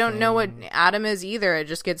 And as they a don't know what thing. Adam is either. It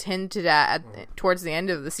just gets hinted at towards the end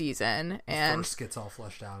of the season. And First gets all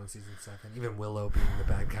fleshed out in season 7. Even Willow being the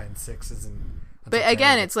bad guy in 6 isn't. But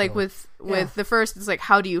again, it's like with the first, it's like,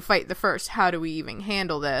 how do you fight the first? How do we even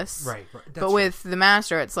handle this? Right. But with the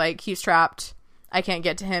Master, it's like, he's trapped. I can't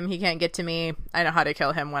get to him. He can't get to me. I know how to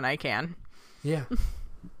kill him when I can. Yeah.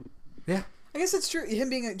 Yeah. I guess it's true. Him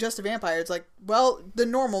being just a vampire, it's like, well, the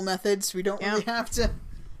normal methods. We don't really have to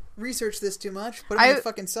research this too much. Put him in the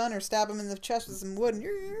fucking sun or stab him in the chest with some wood. And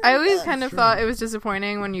you're I always done. kind of thought it was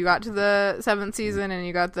disappointing when you got to the 7th season and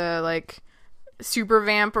you got the, like, super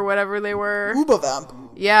vamp or whatever they were. Uber vamp.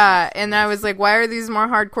 Yeah, and I was like, why are these more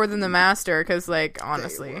hardcore than the Master? Because, like,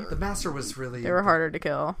 honestly, the Master was really... They were harder to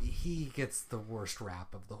kill. He gets the worst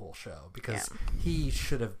rap of the whole show because he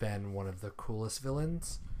should have been one of the coolest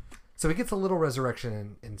villains. So he gets a little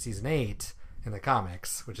resurrection in season 8 in the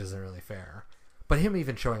comics, which isn't really fair. But him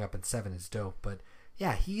even showing up in 7 is dope. But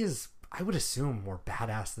yeah, he is, I would assume, more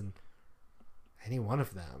badass than any one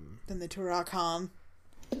of them. Than the Turok Han.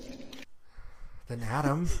 Than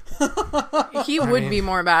Adam. He would be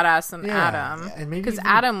more badass than yeah, Adam. And maybe because even-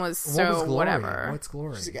 Adam was what so Glory? whatever. What's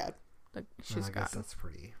Glory? She's a god. She's I guess that's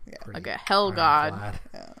pretty like a hell god.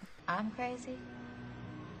 I'm crazy.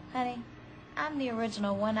 Honey, I'm the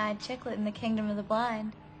original one-eyed chicklet in the kingdom of the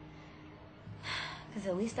blind. Because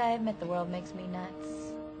at least I admit the world makes me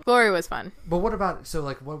nuts. Glory was fun. But what about, so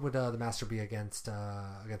like, what would the Master be against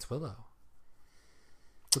Willow?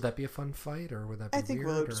 Would that be a fun fight, or would that be I think weird,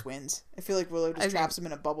 Willow or? just wins. I feel like Willow just traps him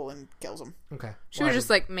in a bubble and kills him. Okay. She would just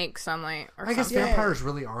like make sunlight or I guess something. vampires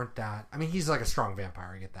really aren't that. I mean, he's like a strong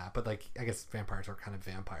vampire, I get that. But like, I guess vampires are kind of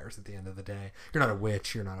vampires at the end of the day. You're not a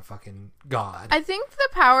witch, you're not a fucking god. I think the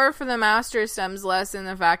power for the Master stems less in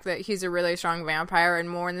the fact that he's a really strong vampire and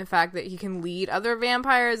more in the fact that he can lead other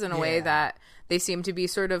vampires in a way that they seem to be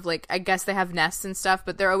sort of like, I guess they have nests and stuff,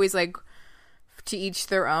 but they're always like to each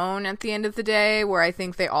their own at the end of the day, where I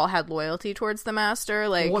think they all had loyalty towards the Master.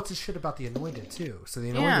 Like, well, what's the shit about the Anointed too? So the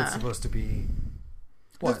Anointed's supposed to be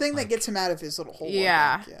the thing that gets him out of his little hole.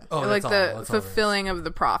 yeah. Oh, like that's the all fulfilling of the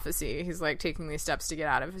prophecy. He's like taking these steps to get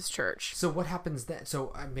out of his church. So what happens then?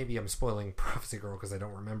 So maybe I'm spoiling Prophecy Girl because I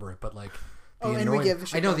don't remember it, but like the and we Anointed, give a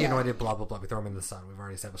shit I know about the that. Anointed, blah blah blah. We throw him in the sun. We've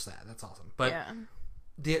already established that. That's awesome. But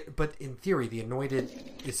but in theory, the Anointed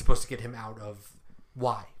is supposed to get him out of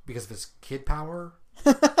why? Because of his kid power.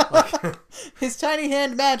 His tiny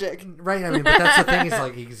hand magic, right? I mean, but that's the thing. Is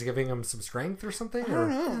like he's giving him some strength or something. Or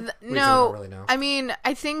we don't really know. I mean,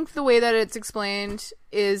 I think the way that it's explained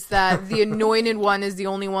is that the Anointed One is the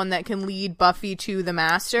only one that can lead Buffy to the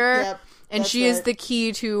Master, and she is the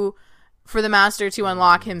key for the Master to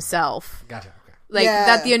unlock himself. Gotcha. Like,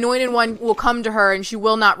 that the Anointed One will come to her and she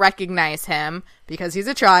will not recognize him because he's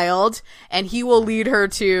a child, and he will lead her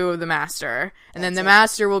to the Master. And then the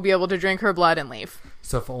Master will be able to drink her blood and leave.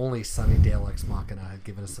 So if only Sunnydale Ex Machina had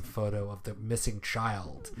given us a photo of the missing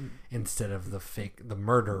child instead of the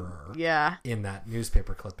murderer in that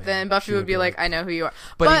newspaper clipping. Then Buffy would be like, I know who you are.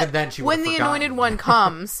 But even then she when would've the forgotten. Anointed One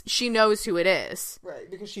comes, she knows who it is.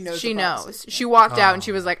 Right, because she knows She the knows. prophecy. She walked out and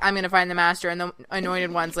she was like, I'm going to find the Master. And the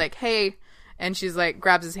Anointed One's like, hey. And she's like,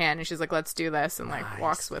 grabs his hand and she's like, let's do this. And like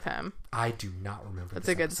walks with him. I do not remember. That's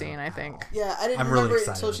a good scene, I think. Yeah, I didn't I'm remember really it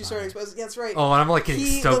until she excited started exposing. That's right. Oh, and I'm like getting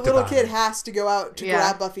stoked the little about kid it. has to go out to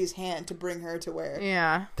grab Buffy's hand to bring her to where.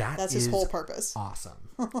 Yeah. That's his whole purpose. Awesome.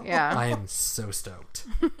 Yeah. I am so stoked.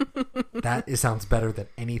 It sounds better than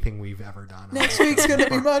anything we've ever done. Next week's going to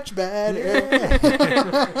be much better.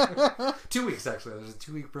 Yeah. 2 weeks, actually. There's a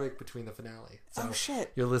 2-week break between the finale. So oh,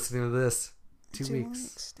 shit. You're listening to this 2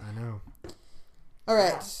 weeks. I know. All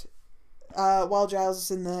right. While Giles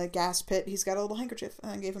is in the gas pit, he's got a little handkerchief,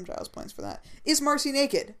 and I gave him Giles points for that. Is Marcy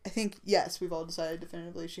naked? I think, yes, we've all decided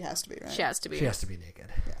definitively she has to be, right? She has to be. She has to be naked.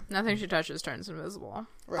 Yeah. Nothing she touches turns invisible.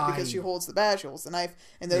 Right, because she holds the badge, she holds the knife,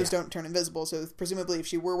 and those don't turn invisible, so presumably if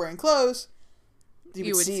she were wearing clothes,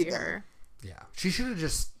 you would see her. Yeah. She should have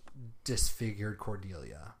just disfigured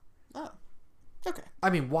Cordelia. Oh. Okay.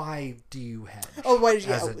 I mean, why do you hedge? Oh, why did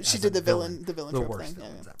she? She did the villain trope worst thing.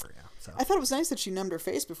 villains ever, yeah. So. I thought it was nice that she numbed her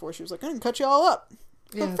face before she was like, "I'm gonna cut you all up."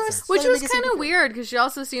 Yeah, first, which was kind of weird because she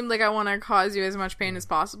also seemed like I want to cause you as much pain as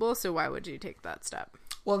possible. So why would you take that step?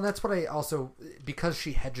 Well, and that's what I also, because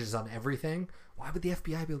she hedges on everything. Why would the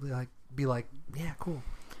FBI be like, yeah, cool.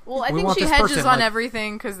 Well, I think she hedges on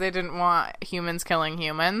everything because they didn't want humans killing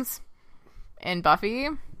humans in Buffy.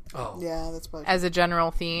 Oh, yeah, that's probably as a general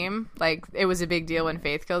theme. Like, it was a big deal when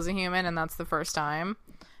Faith kills a human, and that's the first time.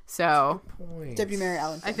 So, Deputy Mary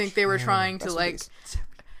Ellen Finch. I think they were trying to like.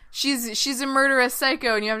 She's a murderous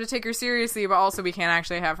psycho, and you have to take her seriously, but also we can't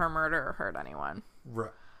actually have her murder or hurt anyone.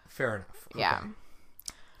 Right. Fair enough. Okay. Yeah.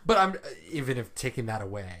 But I'm even if taking that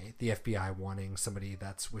away, the FBI wanting somebody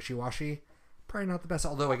that's wishy-washy, probably not the best.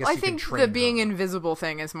 Although I guess I you think can train the being her. invisible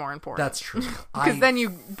thing is more important. That's true. Because then you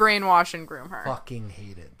brainwash and groom her. Fucking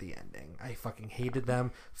hated the ending. I fucking hated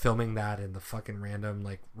them filming that in the fucking random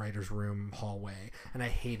like writer's room hallway, and I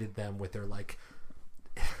hated them with their like.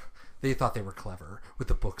 They thought they were clever with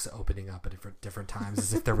the books opening up at different times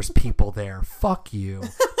as if there was people there. Fuck you.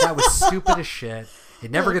 That was stupid as shit. It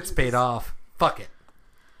never gets paid off. Fuck it.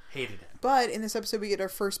 Hated it. But in this episode, we get our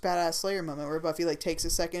first badass Slayer moment where Buffy like takes a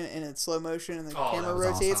second and it's slow motion and the camera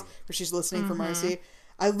rotates awesome. where she's listening for Marcy.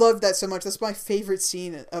 I love that so much. That's my favorite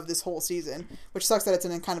scene of this whole season, which sucks that it's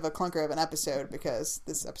in kind of a clunker of an episode because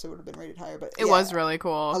this episode would have been rated higher. But it was really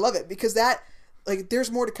cool. I love it because that. Like, there's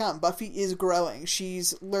more to come. Buffy is growing.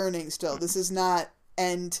 She's learning still. This is not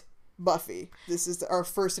end Buffy. This is our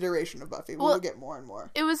first iteration of Buffy. We'll get more and more.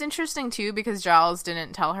 It was interesting, too, because Giles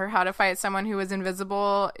didn't tell her how to fight someone who was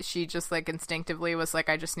invisible. She just, like, instinctively was like,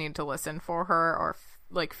 I just need to listen for her or,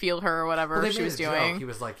 like, feel her or whatever she was doing. He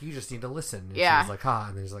was like, you just need to listen. And yeah. She was like, ha.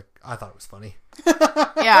 And he's like, I thought it was funny.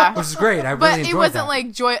 Yeah. Which is great. I really enjoyed that. But it wasn't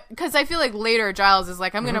like joy, because I feel like later Giles is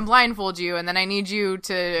like, I'm going to blindfold you and then I need you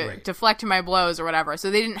to deflect my blows or whatever.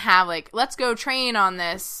 So they didn't have like, let's go train on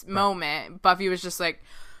this moment. Buffy was just like,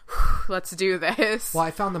 let's do this. Well,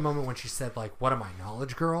 I found the moment when she said like, what am I,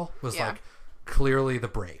 knowledge girl? Was like clearly the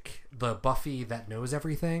break. The Buffy that knows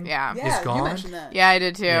everything is gone. You mentioned that. Yeah, I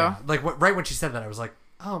did too. Yeah. Like right when she said that, I was like,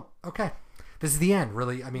 oh, okay. This is the end,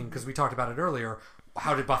 really. I mean, because we talked about it earlier.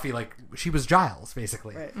 How did Buffy, like, she was Giles,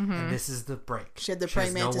 basically. Right. And this is the break. She had the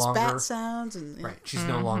praying mantis bat sounds. And right. She's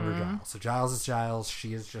no longer Giles. So Giles is Giles.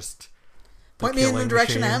 She is just point me in the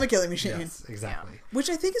direction I am a killing machine. Yes, exactly. Yeah. Which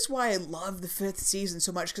I think is why I love the 5th season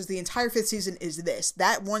so much, because the entire 5th season is this.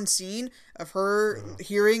 That one scene of her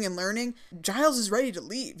hearing and learning. Giles is ready to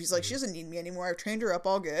leave. He's like, she doesn't need me anymore. I've trained her up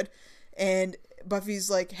all good. And Buffy's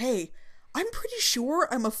like, hey, I'm pretty sure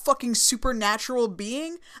I'm a fucking supernatural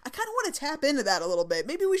being. I kind of want to tap into that a little bit.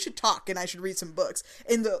 Maybe we should talk and I should read some books.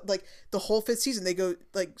 In the whole 5th season, they go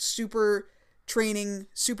like super training,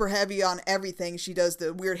 super heavy on everything. She does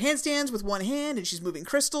the weird handstands with one hand and she's moving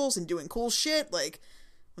crystals and doing cool shit. Like,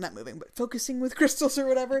 well, not moving, but focusing with crystals or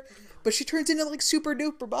whatever. But she turns into like super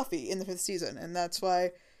duper Buffy in the 5th season. And that's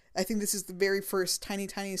why I think this is the very first tiny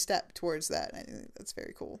step towards that. I think that's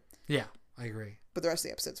very cool. Yeah, I agree. But the rest of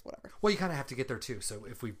the episode's whatever. Well, you kind of have to get there, too. So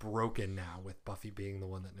if we've broken now with Buffy being the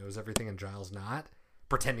one that knows everything and Giles not,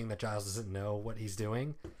 pretending that Giles doesn't know what he's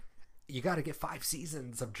doing, you got to get 5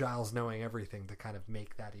 seasons of Giles knowing everything to kind of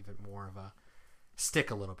make that even more of a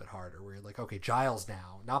stick a little bit harder, where you're like, okay, Giles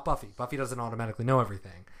now, not Buffy. Buffy doesn't automatically know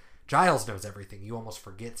everything. Giles knows everything. You almost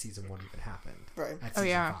forget season 1 even happened. Right. At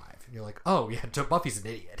season 5. And you're like, oh, yeah, Buffy's an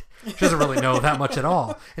idiot. She doesn't really know that much at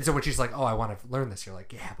all. And so when she's like, oh, I want to learn this, you're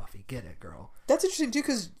like, yeah, Buffy, get it, girl. That's interesting, too,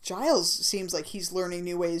 because Giles seems like he's learning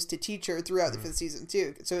new ways to teach her throughout the 5th season,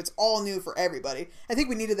 too. So it's all new for everybody. I think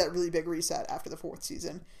we needed that really big reset after the 4th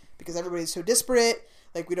season, because everybody's so disparate,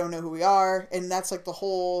 like, we don't know who we are, and that's, like, the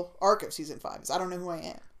whole arc of season 5, is I don't know who I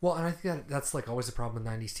am. Well, and I think that's like always a problem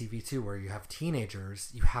with 90s TV too, where you have teenagers,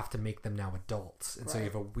 you have to make them now adults, and so you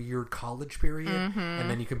have a weird college period, and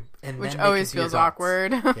then you can, which always feels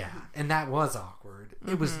awkward. Yeah, and that was awkward.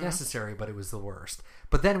 It was necessary, but it was the worst.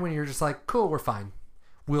 But then when you're just like, cool, we're fine,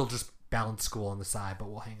 we'll just balance school on the side, but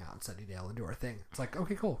we'll hang out in Sunnydale and do our thing. It's like,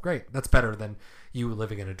 okay, cool, great. That's better than you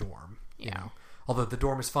living in a dorm. You know, although the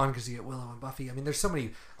dorm is fun because you get Willow and Buffy. I mean, there's so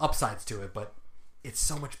many upsides to it, but it's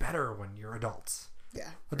so much better when you're adults.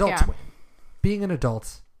 Yeah. Adults win. Being an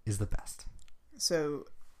adult is the best. So,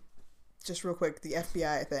 just real quick, the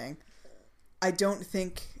FBI thing. I don't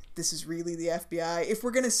think this is really the FBI. If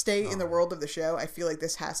we're going to stay in the world of the show, I feel like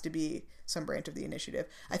this has to be some branch of the Initiative.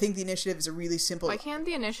 I think the Initiative is a really simple... Why can't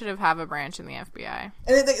the Initiative have a branch in the FBI?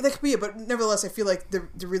 And that could be it, but nevertheless, I feel like the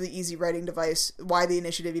really easy writing device, why the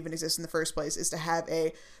Initiative even exists in the first place, is to have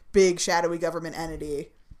a big, shadowy government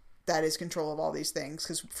entity that is control of all these things,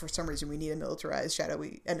 because for some reason we need a militarized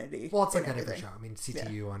shadowy entity. Well, it's like that every show. I mean,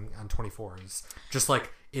 CTU on 24 is just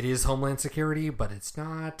like, it is Homeland Security, but it's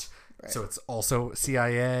not. Right. So it's also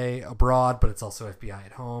CIA abroad, but it's also FBI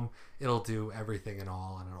at home. It'll do everything and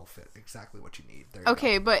all, and it'll fit exactly what you need. There you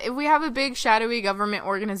okay, go. But if we have a big shadowy government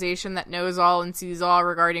organization that knows all and sees all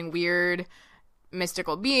regarding weird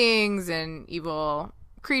mystical beings and evil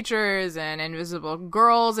creatures and invisible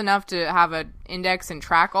girls enough to have an index and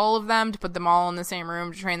track all of them, to put them all in the same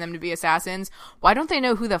room to train them to be assassins, why don't they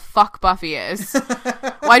know who the fuck Buffy is?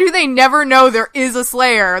 Why do they never know there is a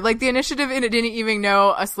Slayer? Like, the Initiative didn't even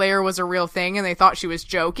know a Slayer was a real thing, and they thought she was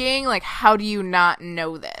joking. Like, how do you not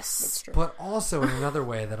know this? But also in another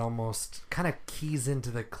way that almost kind of keys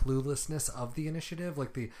into the cluelessness of the Initiative,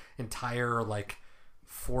 like the entire like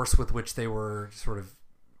force with which they were sort of,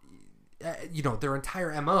 their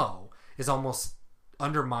entire MO is almost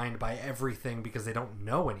undermined by everything because they don't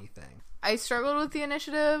know anything. I struggled with the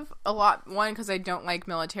Initiative a lot. One, because I don't like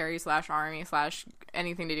military / army /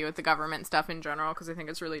 anything to do with the government stuff in general, because I think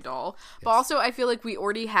it's really dull. Yes. But also, I feel like we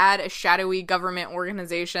already had a shadowy government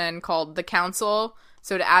organization called the Council,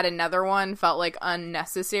 so to add another one felt like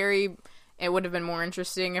unnecessary. It would have been more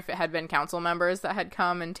interesting if it had been council members that had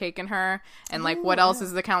come and taken her. And, like, what else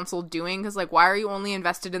is the council doing? Because, like, why are you only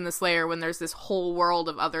invested in the Slayer when there's this whole world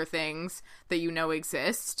of other things that you know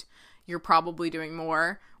exist? You're probably doing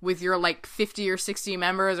more with your, like, 50 or 60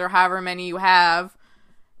 members or however many you have.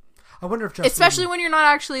 I wonder if Justin... Especially when you're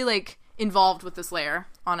not actually, like, involved with the Slayer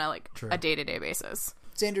on a, like, a day-to-day basis.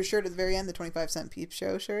 Xander's shirt at the very end, the 25-cent Peep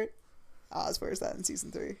Show shirt. Oz wears that in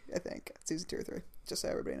season 3, I think. Season 2 or 3, just so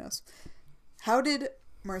everybody knows. How did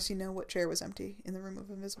Marcy know what chair was empty in the room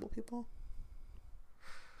of invisible people?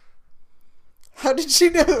 How did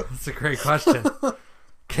she know? That's a great question.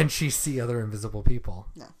 Can she see other invisible people?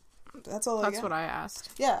 No. That's all That's what I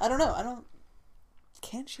asked. Yeah, I don't know.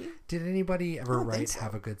 Can she? Did anybody ever write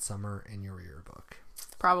Have a Good Summer in your yearbook?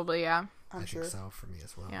 Probably, yeah. I think so, for me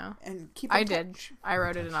as well. Yeah. And keep I did. I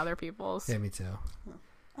wrote it in other people's. Yeah, me too.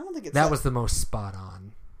 I don't think it's that was the most spot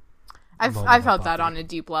on. I felt that on a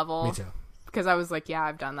deep level. Me too. Because I was like, yeah,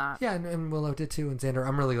 I've done that. Yeah, and Willow did too, and Xander.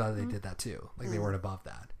 I'm really glad they did that too. Like, they weren't above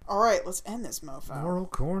that. All right, let's end this mofo. Moral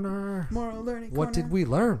corner. Moral learning corner. What did we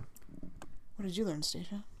learn? What did you learn,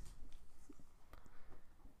 Stacia?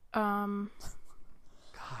 God,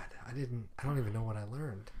 I don't even know what I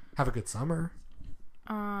learned. Have a good summer.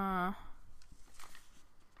 Yeah,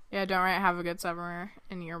 don't write Have a Good Summer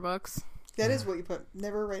in yearbooks. That is what you put.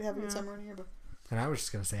 Never write Have a Good Summer in a yearbook. And I was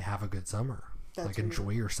just going to say have a good summer. That's like, enjoy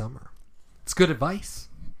your summer. It's good advice.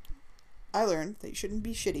 I learned that you shouldn't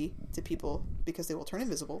be shitty to people because they will turn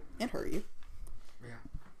invisible and hurt you. Yeah.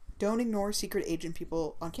 Don't ignore secret agent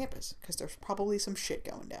people on campus because there's probably some shit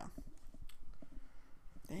going down.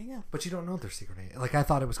 There you go. But you don't know they're secret agent. Like, I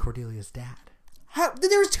thought it was Cordelia's dad.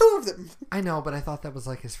 There was 2 of them. I know, but I thought that was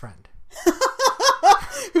like his friend.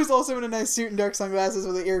 Who's also in a nice suit and dark sunglasses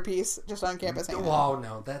with an earpiece just on campus. Oh,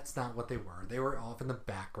 no, that's not what they were. They were off in the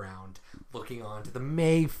background looking on to the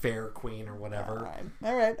Mayfair Queen or whatever.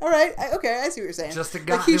 All right. Okay, I see what you're saying. Just a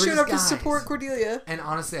guy. Like, he showed up to support Cordelia. And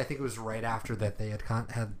honestly, I think it was right after that they had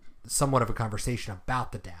had somewhat of a conversation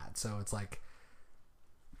about the dad. So it's like,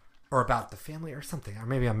 or about the family or something. Or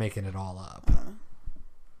maybe I'm making it all up. I don't know.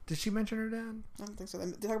 Did she mention her dad? I don't think so.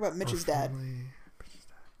 They talk about Mitch's dad.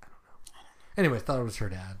 Anyway, I thought it was her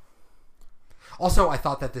dad. Also, I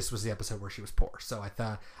thought that this was the episode where she was poor. So I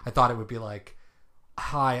thought it would be like,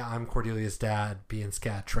 hi, I'm Cordelia's dad being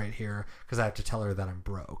sketch right here because I have to tell her that I'm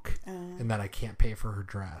broke and that I can't pay for her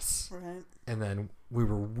dress. Right. And then we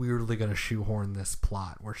were weirdly going to shoehorn this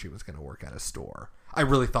plot where she was going to work at a store. I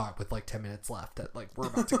really thought with like 10 minutes left that like we're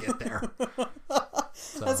about to get there.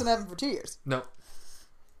 So. Hasn't happened for 2 years. Nope.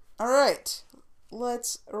 All right.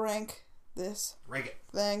 Let's rank this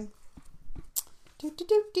thing.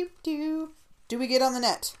 Do we get on the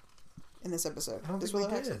net in this episode? I don't think we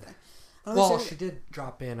did. Well, she did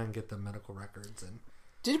drop in and get the medical records. And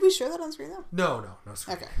did we show that on screen though? No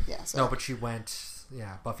screen. Okay, yeah. No, but she went.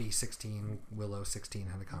 Yeah, Buffy 16, Willow 16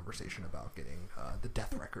 had a conversation about getting the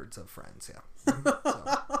death records of friends. Yeah.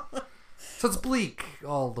 So it's bleak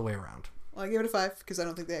all the way around. Well, I gave it a 5 because I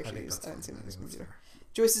don't think they actually used. I didn't see this movie either.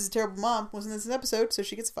 Joyce is a terrible mom. Wasn't this an episode? So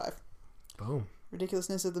she gets a 5. Boom.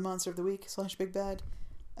 Ridiculousness of the Monster of the Week / Big Bad.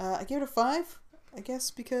 I gave it a 5, I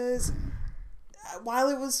guess, because while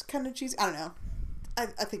it was kind of cheesy, I don't know.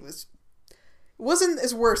 I think it wasn't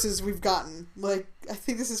as worse as we've gotten. Like, I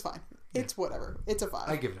think this is fine. It's whatever. It's a 5.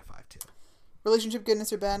 I give it a 5 too. Relationship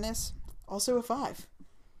goodness or badness, also a 5,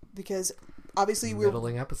 because obviously we're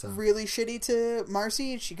really shitty to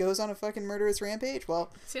Marcy. She goes on a fucking murderous rampage.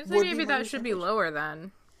 Well, seems like maybe that should be lower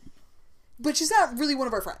then. But she's not really one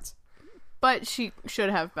of our friends. But she should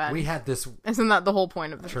have been. We had this. Isn't that the whole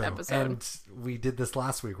point of the episode? And we did this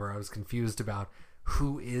last week where I was confused about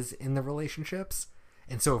who is in the relationships.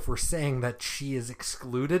 And so if we're saying that she is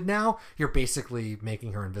excluded now, you're basically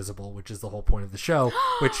making her invisible, which is the whole point of the show.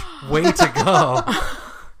 Which, way to go.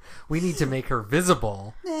 We need to make her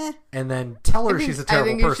visible, Nah. and then tell her she's a terrible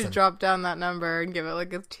I think you person. should drop down that number and give it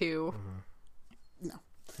like a 2.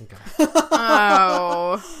 Okay.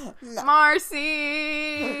 Oh,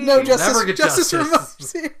 Marcy. No justice. Never get Justice for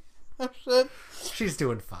justice. Marcy. Oh, shit. She's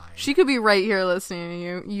doing fine. She could be right here listening to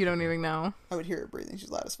you. You don't even know. I would hear her breathing. She's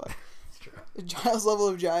loud as fuck. It's true. Giles level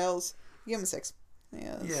of Giles. Give him a 6.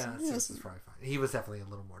 Yeah, Yeah, 6 is probably fine. He was definitely a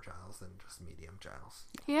little more Giles than just medium Giles.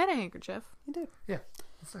 He had a handkerchief. He did. Yeah,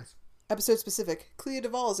 that's nice. Episode specific. Clea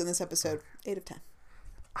Duvall is in this episode. 8 of 10.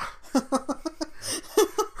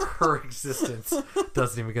 Her existence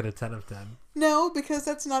doesn't even get a 10 of 10. No, because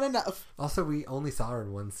that's not enough. Also, we only saw her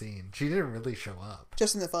in one scene. She didn't really show up.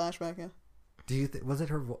 Just in the flashback, yeah. Do you think, was it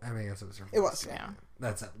her voice? I mean, I guess it was her voice. It was, yeah.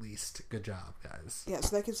 That's at least good job, guys. Yeah,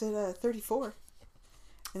 so that gives it 34.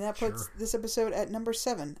 And that puts this episode at number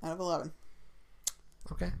 7 out of 11.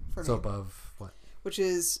 Okay. For So me. above what? Which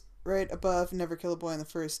is right above Never Kill a Boy on the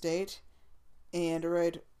First Date. And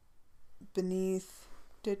right beneath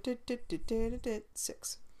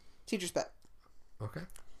 6. Teacher's Pet. Okay.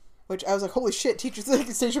 Which I was like, holy shit, Teacher's Pet.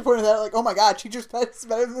 Station pointed that, like, oh my god, Teacher's Pet is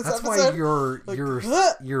better than this That's episode. why Like,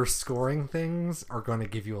 your scoring things are going to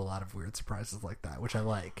give you a lot of weird surprises like that, which I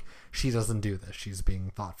like. She doesn't do this. She's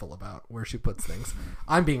being thoughtful about where she puts things.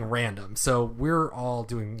 I'm being random, so we're all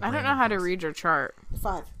doing. I don't know how to read your chart.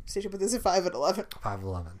 5. Station Pet this is 5 at 11.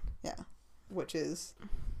 5-11. Yeah. Which is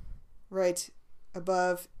right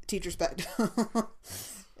above Teacher's Pet.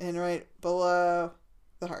 And right below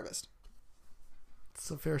The Harvest. It's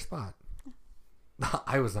a fair spot.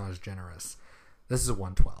 I was not as generous. This is a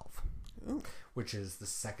 112, which is the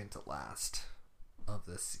second to last of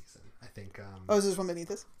this season. I think. Is this one beneath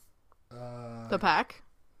this? The pack?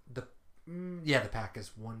 The pack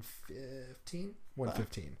is 115.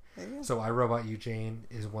 115. There you go. So I Robot You Jane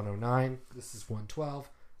is 109. This is 112.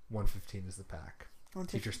 115 is the pack.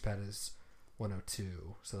 115. Teacher's Pet is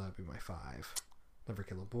 102. So that would be my 5. Never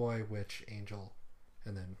Kill a Boy, Witch, Angel,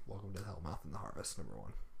 and then Welcome to Hellmouth and the Harvest, number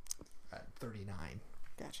 1 at 39.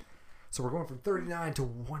 Gotcha. So we're going from 39 to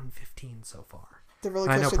 115 so far. The roller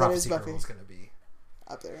And I know coaster that Prophecy is Buffy. Girl is going to be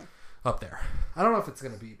Up there. up there. I don't know if it's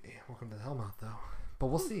going to be Welcome to the Hellmouth though, but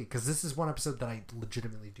we'll see because this is one episode that I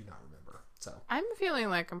legitimately do not remember. So I'm feeling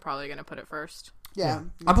like I'm probably going to put it first. Yeah.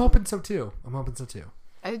 I'm hoping so too.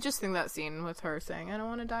 I just think that scene with her saying, I don't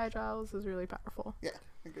want to die, Giles, is really powerful. Yeah,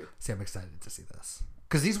 agreed. See, I'm excited to see this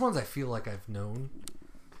because these ones I feel like I've known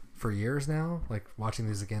for years now. Like watching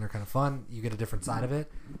these again are kind of fun. You get a different side of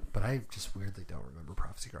it, but I just weirdly don't remember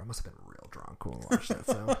Prophecy Girl. I must have been real drunk when we watched it,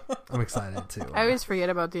 so I'm excited too. I always forget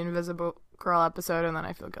about the Invisible Girl episode and then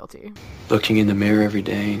I feel guilty. Looking in the mirror every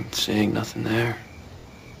day and seeing nothing there.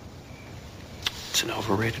 It's an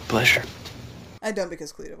overrated pleasure. I don't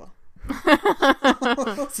because Clea Duvall.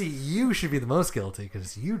 See, you should be the most guilty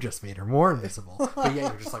because you just made her more invisible. But yeah,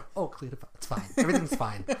 you're just like, oh, Clea Duvall, it's fine. Everything's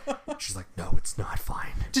fine. She's like, no, it's not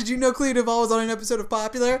fine. Did you know Clea Duvall was on an episode of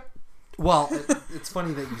Popular? Well, it's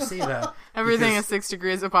funny that you say that. Everything is 6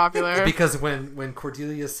 degrees of Popular. Because when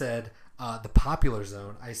Cordelia said the Popular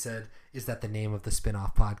Zone, I said, is that the name of the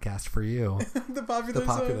spin-off podcast for you? The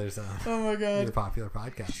Popular Zone. Oh my god. Your popular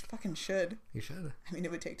podcast. Fucking should. You should. I mean,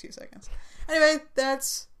 it would take 2 seconds. Anyway,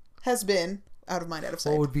 has been Out of Mind, Out of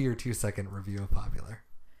Sight. What would be your 2-second review of Popular?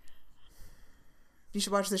 You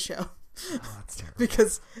should watch this show. Oh, that's terrible.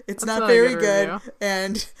 Because it's That's not not a very good good, review.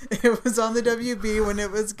 and it was on the WB when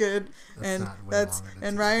it was good, and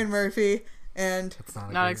Ryan Murphy, and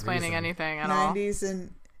Not explaining anything at all. 90s,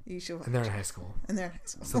 and you should watch. And they're in high school.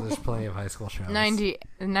 So there's plenty of high school shows. 90s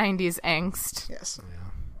angst. Yes.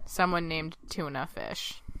 Someone named Tuna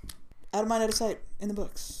Fish. Out of Mind, Out of Sight in the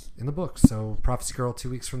books. In the books. So Prophecy Girl 2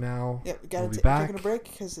 weeks from now. Yep, we gotta we'll be take back. a break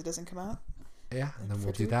because it doesn't come out. Yeah, and then for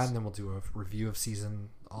we'll 2 do that, weeks. and then we'll do a review of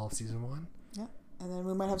all of season 1. Yeah, and then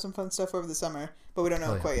we might have some fun stuff over the summer, but we don't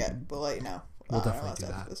know Oh, yeah. quite yet. We'll let you know. We'll on our definitely last do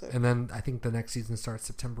that. episode. And then I think the next season starts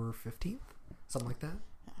September 15th, something like that.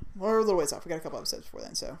 We're a little ways off. We got a couple episodes before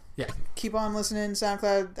then, so Yeah. keep on listening.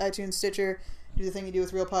 SoundCloud, iTunes, Stitcher. Do the thing you do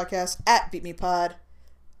with real podcasts at Beat Me Pod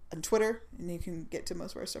on Twitter, and you can get to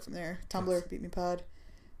most of our stuff from there. Tumblr, Beat Me Pod.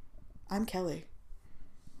 I'm Kelly.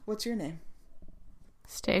 What's your name?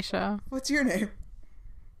 Stacia. What's your name?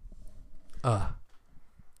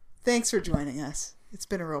 Thanks for joining us. It's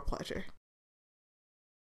been a real pleasure.